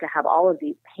endeavor to have all of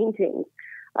these paintings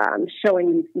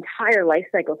showing these entire life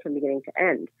cycles from beginning to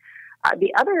end.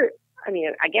 The other,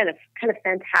 again, a kind of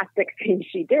fantastic thing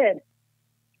she did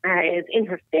is in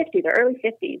her 50s, or early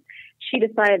 50s, she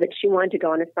decided that she wanted to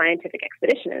go on a scientific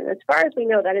expedition. And as far as we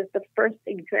know, that is the first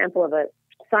example of a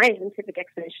scientific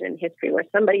expedition in history where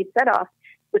somebody set off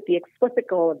with the explicit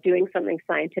goal of doing something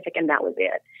scientific, and that was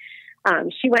it.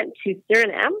 She went to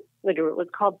Suriname, which was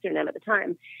called Suriname at the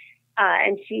time,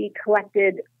 and she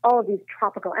collected all of these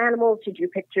tropical animals. She drew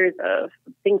pictures of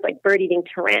things like bird-eating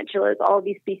tarantulas, all of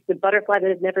these species of butterfly that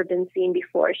had never been seen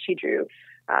before. She drew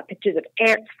pictures of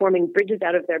ants forming bridges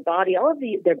out of their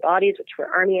their bodies, which were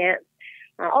army ants.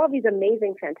 All of these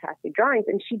amazing, fantastic drawings.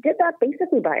 And she did that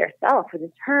basically by herself. It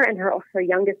was her and her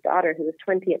youngest daughter, who was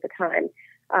 20 at the time,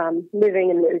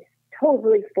 living in this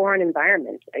totally foreign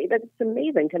environment. That's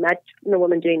amazing to imagine a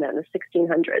woman doing that in the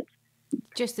 1600s.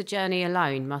 Just the journey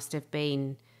alone must have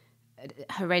been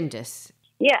horrendous.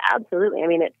 Yeah, absolutely.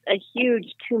 It's a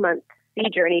huge 2-month sea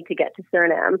journey to get to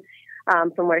Suriname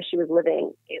from where she was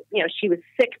living. She was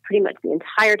sick pretty much the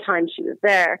entire time she was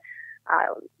there.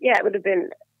 It would have been,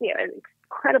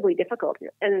 incredibly difficult.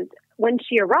 And when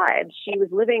she arrived, she was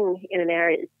living in an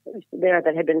area there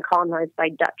that had been colonized by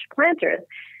Dutch planters.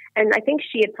 And I think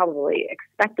she had probably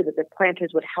expected that the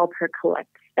planters would help her collect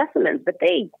specimens, but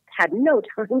they had no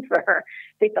time for her.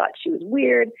 They thought she was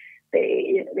weird.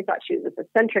 They thought she was this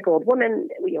eccentric old woman.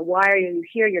 Why are you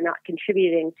here? You're not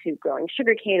contributing to growing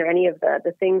sugarcane or any of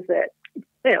the things that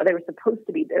they were supposed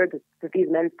to be there, that these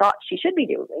men thought she should be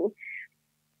doing.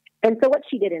 And so what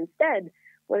she did instead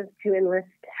was to enlist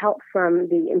help from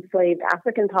the enslaved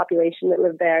African population that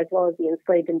lived there, as well as the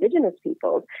enslaved indigenous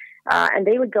peoples. And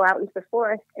they would go out into the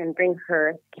forest and bring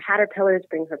her caterpillars,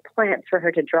 bring her plants for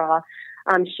her to draw.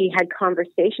 She had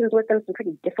conversations with them, some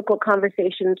pretty difficult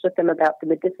conversations with them about the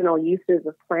medicinal uses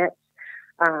of plants,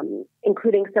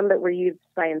 including some that were used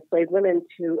by enslaved women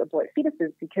to abort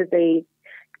fetuses, because they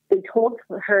told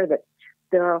her that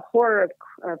the horror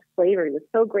of slavery was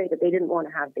so great that they didn't want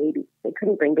to have babies. They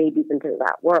couldn't bring babies into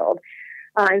that world.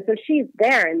 And so she's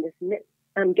there in this midst,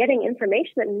 getting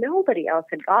information that nobody else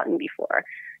had gotten before,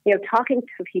 talking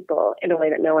to people in a way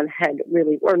that no one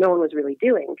was really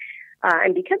doing.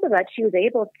 And because of that, she was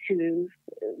able to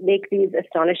make these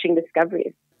astonishing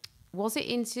discoveries. Was it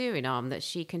in Suriname that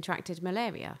she contracted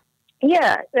malaria?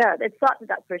 Yeah, it's thought that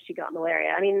that's where she got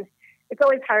malaria. It's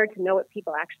always hard to know what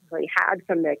people actually had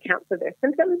from the accounts of their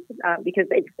symptoms because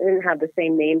they didn't have the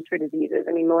same names for diseases.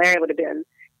 Malaria would have been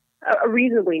a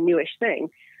reasonably newish thing.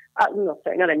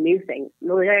 Not a new thing.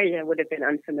 Malaria would have been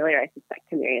unfamiliar, I suspect,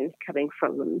 to Marianne, coming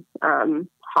from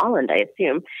Holland, I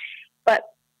assume. But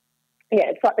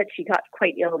yeah, it's thought that she got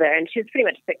quite ill there, and she was pretty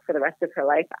much sick for the rest of her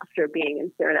life after being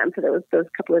in Suriname for those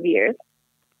couple of years.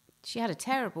 She had a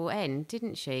terrible end,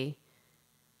 didn't she?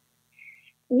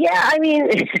 Yeah,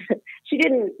 she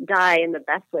didn't die in the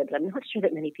best way, but I'm not sure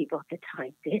that many people at the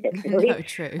time did. Really. No,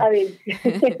 true.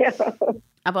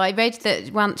 But I read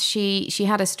that once she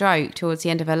had a stroke towards the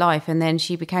end of her life, and then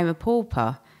she became a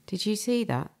pauper. Did you see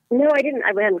that? No, I didn't.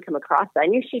 I hadn't come across that. I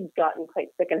knew she'd gotten quite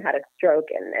sick and had a stroke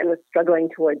and was struggling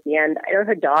towards the end. I know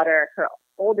her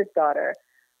oldest daughter,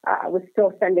 was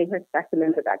still sending her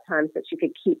specimens at that time so that she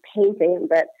could keep painting.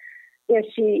 But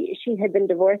she had been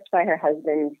divorced by her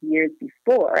husband years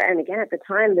before. And again, at the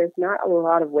time, there's not a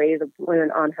lot of ways a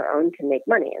woman on her own can make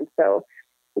money. And so,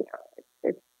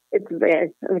 it's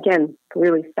again,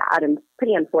 really sad and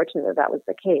pretty unfortunate that was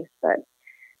the case. But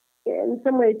in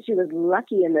some ways, she was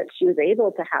lucky in that she was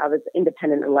able to have as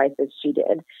independent a life as she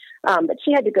did. But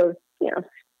she had to go,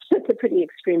 to pretty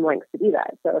extreme lengths to do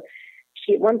that. So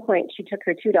at one point, she took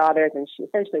her 2 daughters and she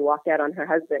essentially walked out on her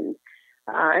husband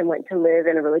and went to live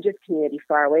in a religious community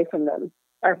far away from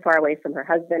her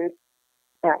husband.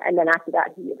 And then after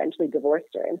that, he eventually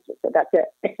divorced her and said, "That's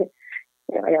it.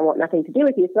 I want nothing to do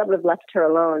with you." So that would have left her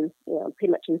alone,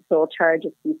 pretty much in sole charge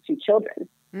of these 2 children.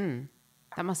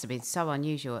 That must have been so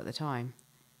unusual at the time.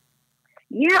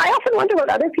 Yeah, I often wonder what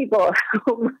other people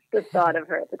must have thought of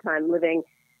her at the time, living,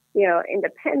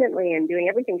 independently and doing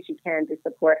everything she can to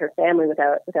support her family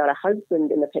without a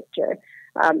husband in the picture,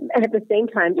 and at the same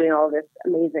time doing all this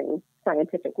amazing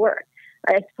scientific work.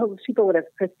 I suppose people would have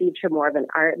perceived her more as an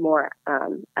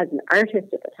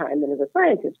artist at the time than as a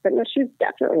scientist, but no, she was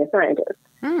definitely a scientist.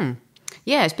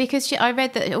 Yes, because I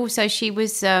read that also she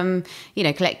was,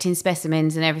 collecting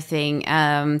specimens and everything,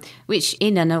 which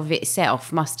in and of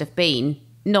itself must have been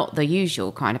not the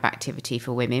usual kind of activity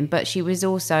for women, but she was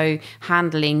also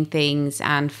handling things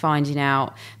and finding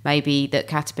out maybe that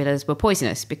caterpillars were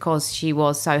poisonous because she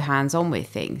was so hands-on with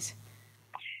things.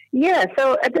 Yeah,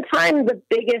 so at the time, the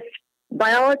biggest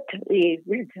biology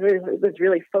was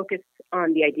really focused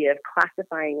on the idea of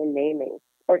classifying and naming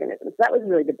organisms. That was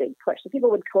really the big push. So people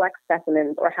would collect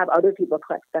specimens or have other people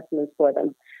collect specimens for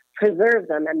them, preserve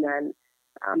them, and then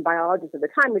biologists at the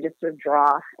time would just sort of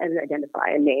draw and identify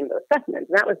and name those specimens.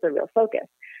 And that was the real focus.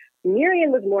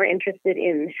 Merian was more interested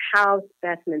in how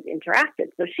specimens interacted.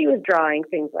 So she was drawing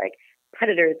things like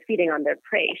predators feeding on their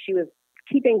prey. She was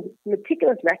keeping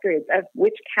meticulous records of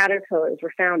which caterpillars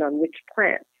were found on which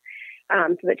plants,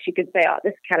 so that she could say, "Oh,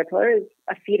 this caterpillar is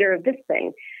a feeder of this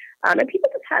thing." And people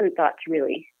just hadn't thought to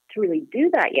really do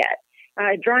that yet.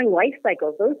 Drawing life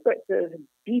cycles, those sorts of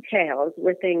details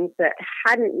were things that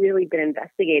hadn't really been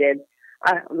investigated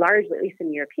largely, at least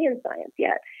in European science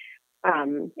yet.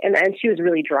 And she was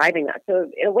really driving that. So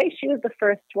in a way, she was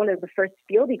one of the first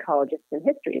field ecologists in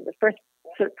history, the first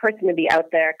sort of person to be out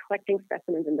there collecting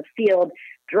specimens in the field,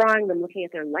 drawing them, looking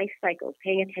at their life cycles,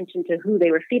 paying attention to who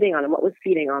they were feeding on and what was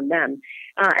feeding on them.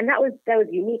 And that was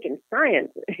unique in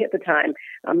science at the time,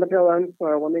 let alone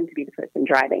for a woman to be the person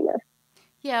driving this.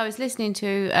 Yeah, I was listening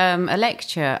to a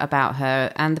lecture about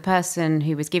her, and the person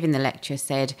who was giving the lecture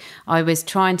said, I was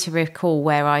trying to recall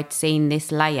where I'd seen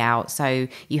this layout. So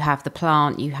you have the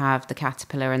plant, you have the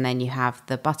caterpillar, and then you have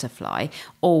the butterfly,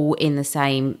 all in the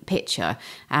same picture.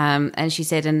 And she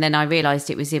said, and then I realised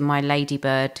it was in my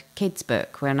Ladybird kids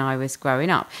book when I was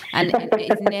growing up. And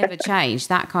it's never changed.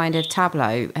 That kind of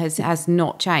tableau has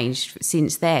not changed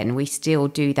since then. We still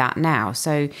do that now.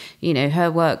 So,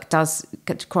 her work does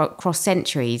cross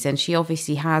centuries, and she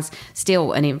obviously has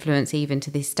still an influence even to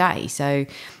this day. So,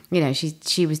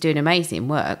 she was doing amazing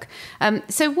work.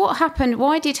 So what happened?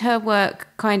 Why did her work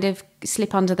kind of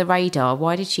slip under the radar?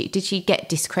 Why did she get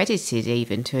discredited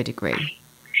even to a degree?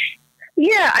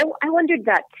 Yeah, I wondered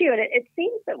that too. And it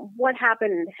seems that what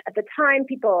happened at the time,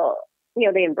 people,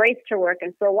 they embraced her work.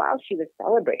 And for a while she was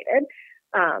celebrated,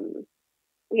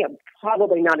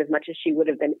 probably not as much as she would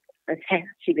have been as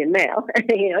she'd been male,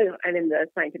 and in the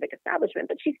scientific establishment,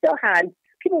 but she still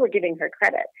people were giving her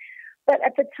credit. But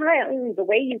at the time, the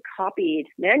way you copied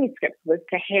manuscripts was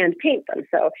to hand paint them.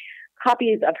 So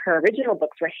copies of her original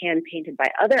books were hand painted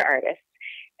by other artists.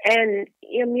 And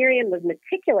Merian was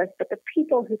meticulous, but the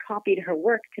people who copied her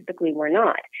work typically were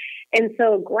not. And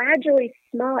so gradually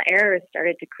small errors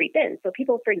started to creep in. So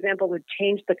people, for example, would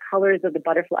change the colors of the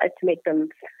butterflies to make them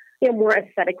more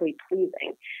aesthetically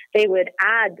pleasing. They would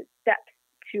add steps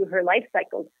to her life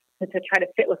cycles to try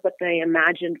to fit with what they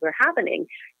imagined were happening.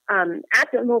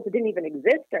 Animals that didn't even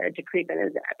exist started to creep in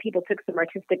as people took some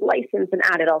artistic license and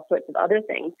added all sorts of other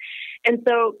things. And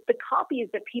so the copies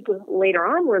that people later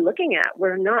on were looking at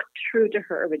were not true to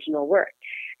her original work.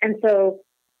 And so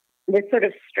this sort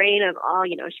of strain of,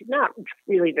 she's not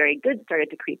really very good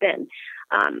started to creep in.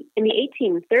 In the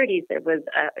 1830s, there was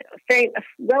a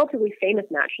relatively famous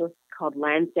naturalist called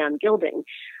Lansdowne Gilding,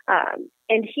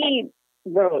 and he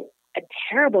wrote a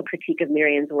terrible critique of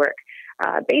Merian's work,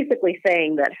 basically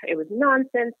saying that it was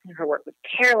nonsense, her work was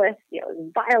careless, it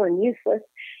was vile and useless.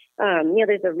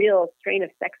 There's a real strain of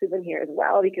sexism here as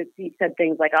well, because he said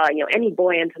things like, any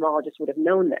boy entomologist would have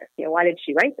known this. Why did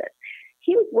she write this?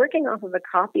 He was working off of a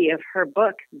copy of her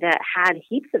book that had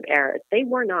heaps of errors. They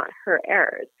were not her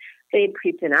errors. They had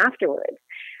creeped in afterwards.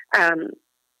 And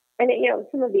And,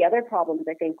 some of the other problems,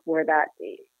 I think, were that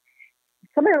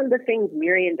some of the things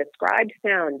Merian described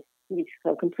sound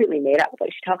so completely made up.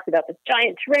 Like, she talks about this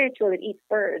giant tarantula that eats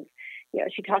birds.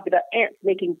 She talked about ants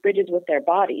making bridges with their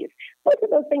bodies. Both of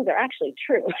those things are actually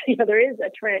true. There is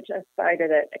a tarantula spider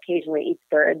that occasionally eats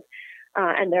birds.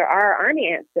 And there are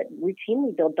army ants that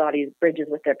routinely build bridges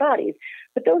with their bodies.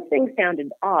 But those things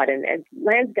sounded odd. And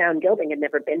Lansdowne Gilding had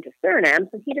never been to Suriname,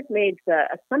 so he just made the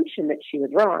assumption that she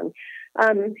was wrong.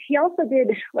 He also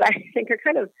did what I think are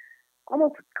kind of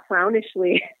almost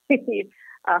clownishly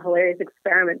hilarious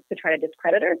experiments to try to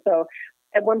discredit her. So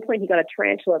at one point, he got a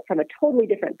tarantula from a totally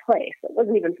different place. It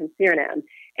wasn't even from Suriname.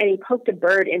 And he poked a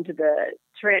bird into the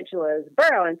tarantula's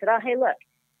burrow and said, "Oh, hey, look,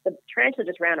 the tarantula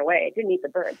just ran away. It didn't eat the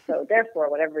bird. So therefore,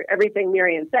 everything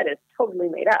Merian said is totally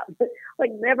made up."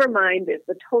 Like, never mind, it's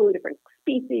a totally different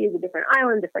species, a different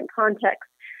island, different context.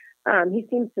 He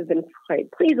seems to have been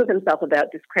quite pleased with himself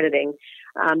about discrediting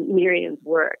Merian's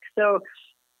work. So,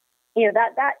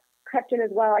 that crept in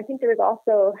as well. I think there was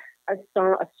also a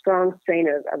strong strain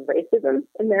of racism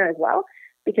in there as well,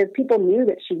 because people knew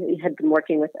that she had been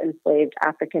working with enslaved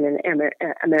African and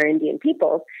Amerindian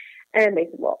peoples. And they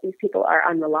said, well, these people are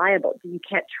unreliable. You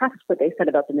can't trust what they said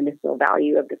about the medicinal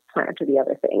value of this plant or the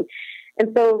other thing.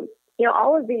 And so,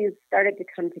 all of these started to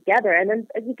come together. And then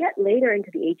as you get later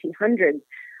into the 1800s,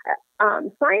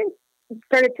 science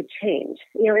started to change.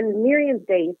 In Merian's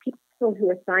day, people who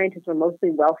were scientists were mostly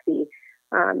wealthy,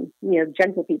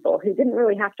 gentle people who didn't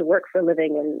really have to work for a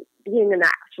living, and being a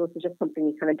naturalist was just something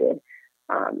you kind of did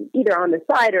either on the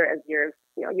side or as your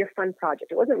fun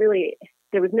project. It wasn't really,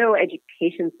 there was no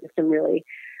education system really.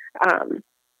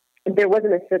 There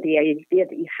wasn't necessarily the idea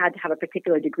that you had to have a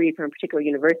particular degree from a particular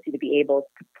university to be able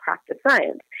to practice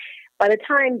science. By the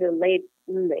time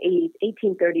the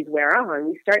 1830s wear on,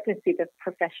 we start to see the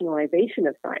professionalization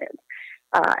of science.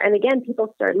 And again,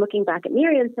 people start looking back at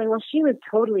Merian and saying, well, she was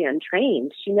totally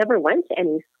untrained. She never went to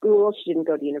any school. She didn't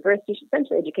go to university. She was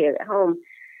essentially educated at home.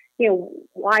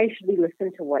 Why should we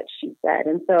listen to what she said?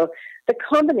 And so the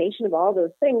combination of all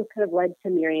those things kind of led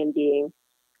to Merian being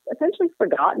essentially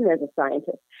forgotten as a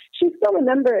scientist. She was still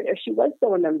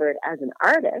remembered as an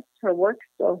artist. Her work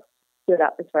still stood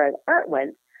up as far as art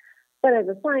went. But as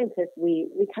a scientist, we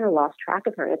kind of lost track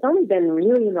of her. And it's only been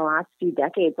really in the last few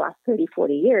decades, last 30,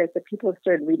 40 years, that people have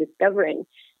started rediscovering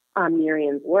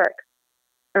Merian's work.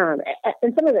 And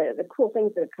some of the cool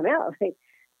things that have come out, like,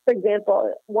 for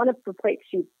example, one of the plates,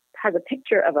 she has a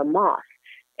picture of a moth,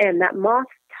 and that moth's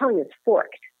tongue is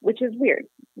forked, which is weird.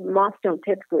 Moths don't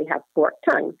typically have forked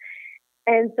tongues.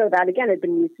 And so that, again, had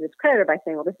been used to discredit her by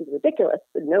saying, well, this is ridiculous.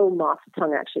 No moth's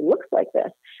tongue actually looks like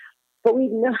this. But we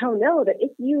now know that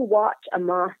if you watch a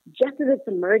moth just as it's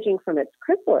emerging from its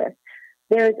chrysalis,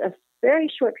 there's a very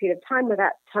short period of time where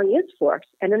that tongue is forked,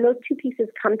 and then those two pieces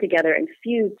come together and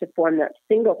fuse to form that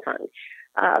single tongue.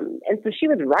 And so she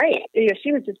was right.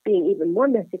 She was just being even more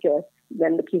meticulous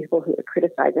than the people who were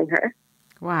criticizing her.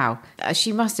 Wow.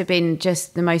 She must have been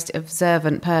just the most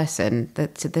observant person. The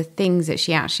things that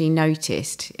she actually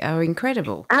noticed are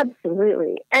incredible.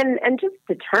 Absolutely. And just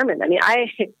determined. I mean,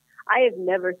 I have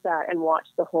never sat and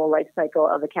watched the whole life cycle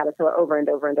of a caterpillar over and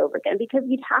over and over again, because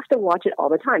you'd have to watch it all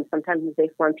the time. Sometimes they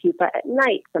form pupa at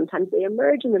night. Sometimes they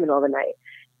emerge in the middle of the night.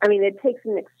 I mean, it takes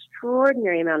an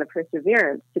extraordinary amount of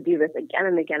perseverance to do this again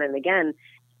and again and again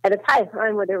at a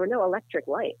time where there were no electric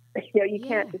lights. You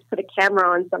can't just put a camera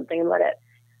on something and let it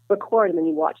record and then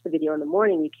you watch the video in the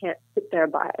morning. You can't sit there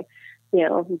by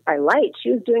light.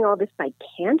 She was doing all this by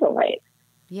candlelight.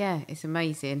 Yeah, it's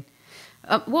amazing.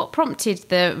 What prompted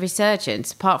the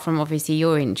resurgence, apart from obviously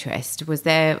your interest? Was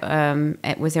there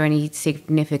any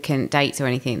significant dates or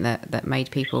anything that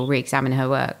made people re-examine her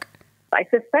work? I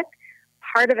suspect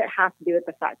part of it has to do with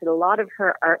the fact that a lot of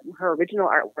her original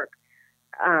artwork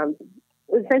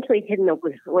was essentially hidden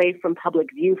away from public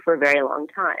view for a very long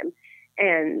time.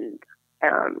 And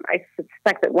I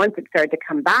suspect that once it started to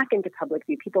come back into public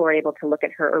view, people were able to look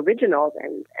at her originals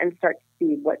and start to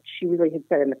see what she really had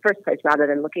said in the first place, rather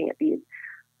than looking at these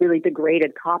really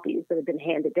degraded copies that have been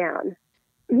handed down.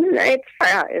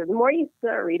 The more you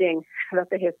start reading about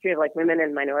the history of women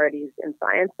and minorities in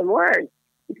science, the more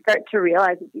you start to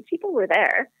realize that these people were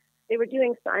there. They were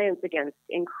doing science against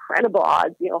incredible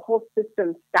odds, a whole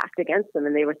system stacked against them,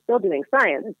 and they were still doing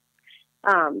science.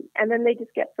 And then they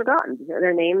just get forgotten.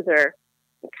 Their names are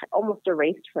almost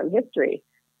erased from history.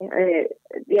 It's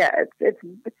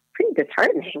pretty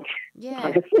disheartening. Yeah,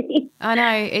 honestly. I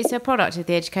know. It's a product of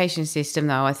the education system,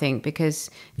 though, I think, because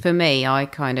for me, I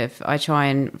try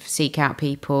and seek out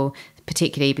people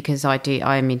particularly because I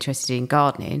am interested in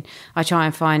gardening, I try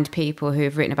and find people who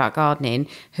have written about gardening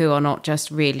who are not just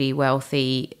really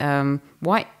wealthy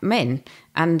white men.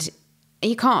 And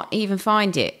you can't even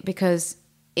find it, because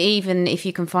even if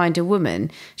you can find a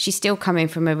woman, she's still coming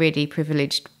from a really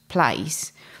privileged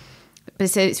place. But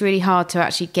so it's really hard to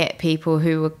actually get people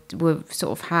who were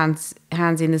sort of hands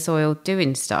in the soil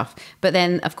doing stuff. But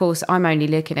then, of course, I'm only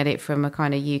looking at it from a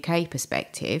kind of UK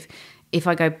perspective. If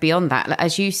I go beyond that,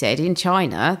 as you said, in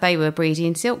China, they were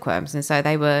breeding silkworms. And so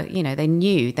they were,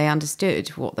 they understood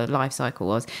what the life cycle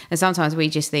was. And sometimes we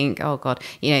just think, oh, God,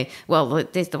 well,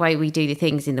 this is the way we do the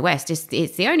things in the West. It's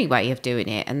the only way of doing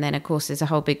it. And then, of course, there's a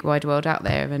whole big wide world out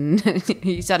there. And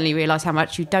you suddenly realise how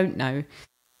much you don't know.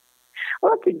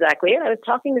 Well, that's exactly it. I was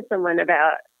talking to someone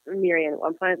about Merian at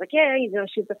one point. I was like, yeah,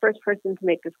 she's the first person to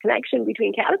make this connection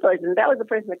between caterpillars. And that was the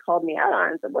person that called me out on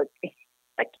it. And said, look,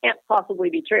 that can't possibly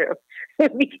be true.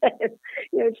 Because,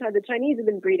 the Chinese have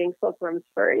been breeding silkworms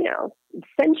for,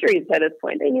 centuries at this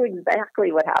point. They knew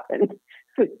exactly what happened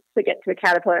to get to a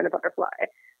caterpillar and a butterfly.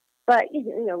 But,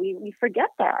 we forget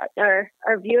that.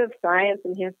 Our view of science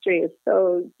and history is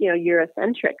so,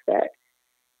 Eurocentric that,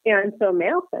 and so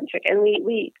male-centric. And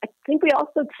I think we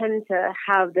also tend to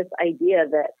have this idea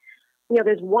that,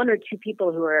 there's one or two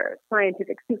people who are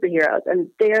scientific superheroes, and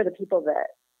they're the people that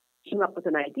came up with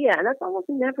an idea. And that's almost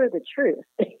never the truth.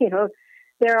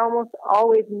 There are almost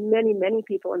always many, many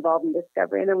people involved in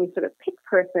discovery, and then we sort of pick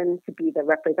person to be the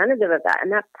representative of that.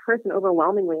 And that person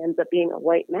overwhelmingly ends up being a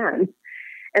white man.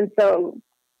 And so,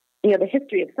 the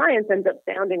history of science ends up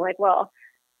sounding like, well,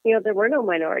 there were no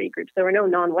minority groups. There were no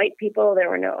non-white people.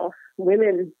 There were no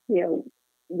women,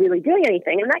 really doing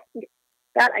anything. And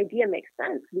that idea makes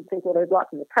sense. You'd think, well, there's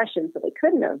lots of oppression, so they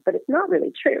couldn't have. But it's not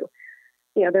really true.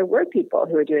 There were people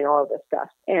who were doing all of this stuff.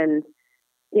 And,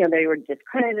 they were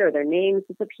discredited, or their names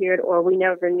disappeared, or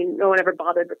no one ever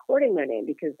bothered recording their name,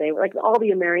 because they were like all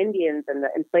the Amerindians and the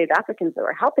enslaved Africans that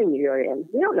were helping the Europeans.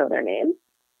 We don't know their names.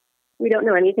 We don't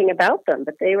know anything about them,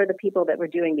 but they were the people that were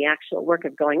doing the actual work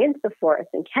of going into the forest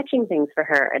and catching things for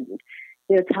her and,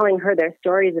 telling her their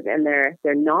stories and their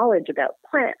knowledge about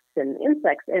plants and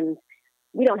insects. And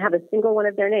we don't have a single one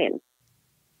of their names.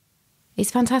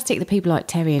 It's fantastic that people like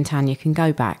Teri and Tanya can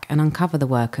go back and uncover the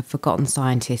work of forgotten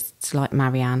scientists like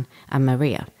Marianne and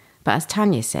Maria. But as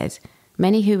Tanya says,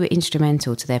 many who were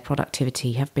instrumental to their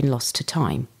productivity have been lost to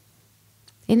time.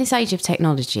 In this age of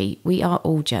technology, we are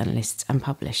all journalists and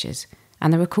publishers,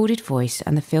 and the recorded voice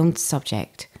and the filmed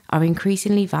subject are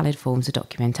increasingly valid forms of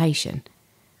documentation.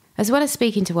 As well as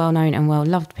speaking to well-known and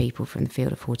well-loved people from the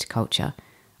field of horticulture,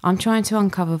 I'm trying to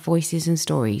uncover voices and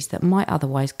stories that might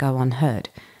otherwise go unheard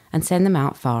and send them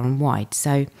out far and wide.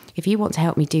 So if you want to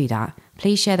help me do that,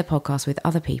 please share the podcast with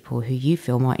other people who you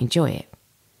feel might enjoy it.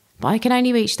 But I can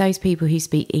only reach those people who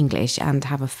speak English and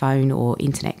have a phone or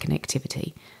internet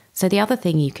connectivity. So the other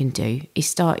thing you can do is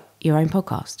start your own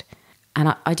podcast.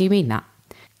 And I do mean that.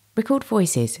 Record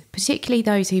voices, particularly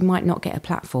those who might not get a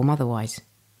platform otherwise.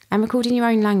 And record in your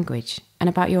own language and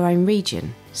about your own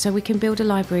region, so we can build a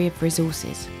library of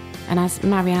resources. And as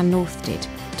Marianne North did,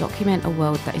 document a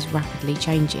world that is rapidly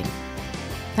changing.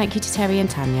 Thank you to Teri and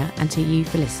Tanya, and to you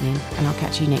for listening, and I'll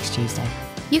catch you next Tuesday.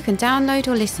 You can download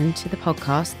or listen to the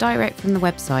podcast direct from the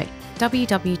website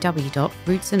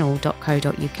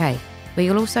www.rootsandall.co.uk, where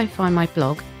you'll also find my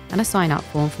blog and a sign-up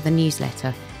form for the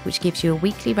newsletter, which gives you a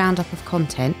weekly roundup of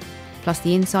content, plus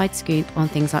the inside scoop on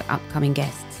things like upcoming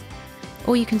guests.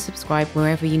 Or you can subscribe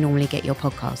wherever you normally get your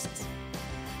podcasts.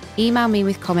 Email me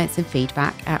with comments and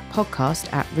feedback at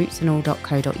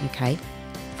podcast@rootsandall.co.uk.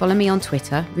 Follow me on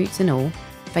Twitter, Roots and All,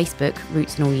 Facebook,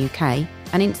 Roots and All UK,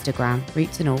 and Instagram,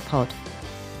 Roots and All Pod.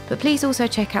 But please also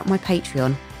check out my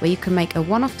Patreon, where you can make a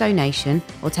one-off donation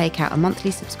or take out a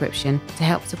monthly subscription to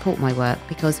help support my work,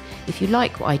 because if you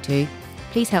like what I do,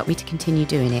 please help me to continue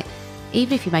doing it.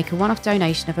 Even if you make a one-off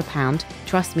donation of £1,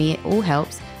 trust me, it all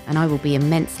helps, and I will be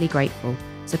immensely grateful.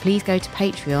 So please go to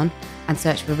Patreon and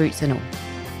search for Roots and All.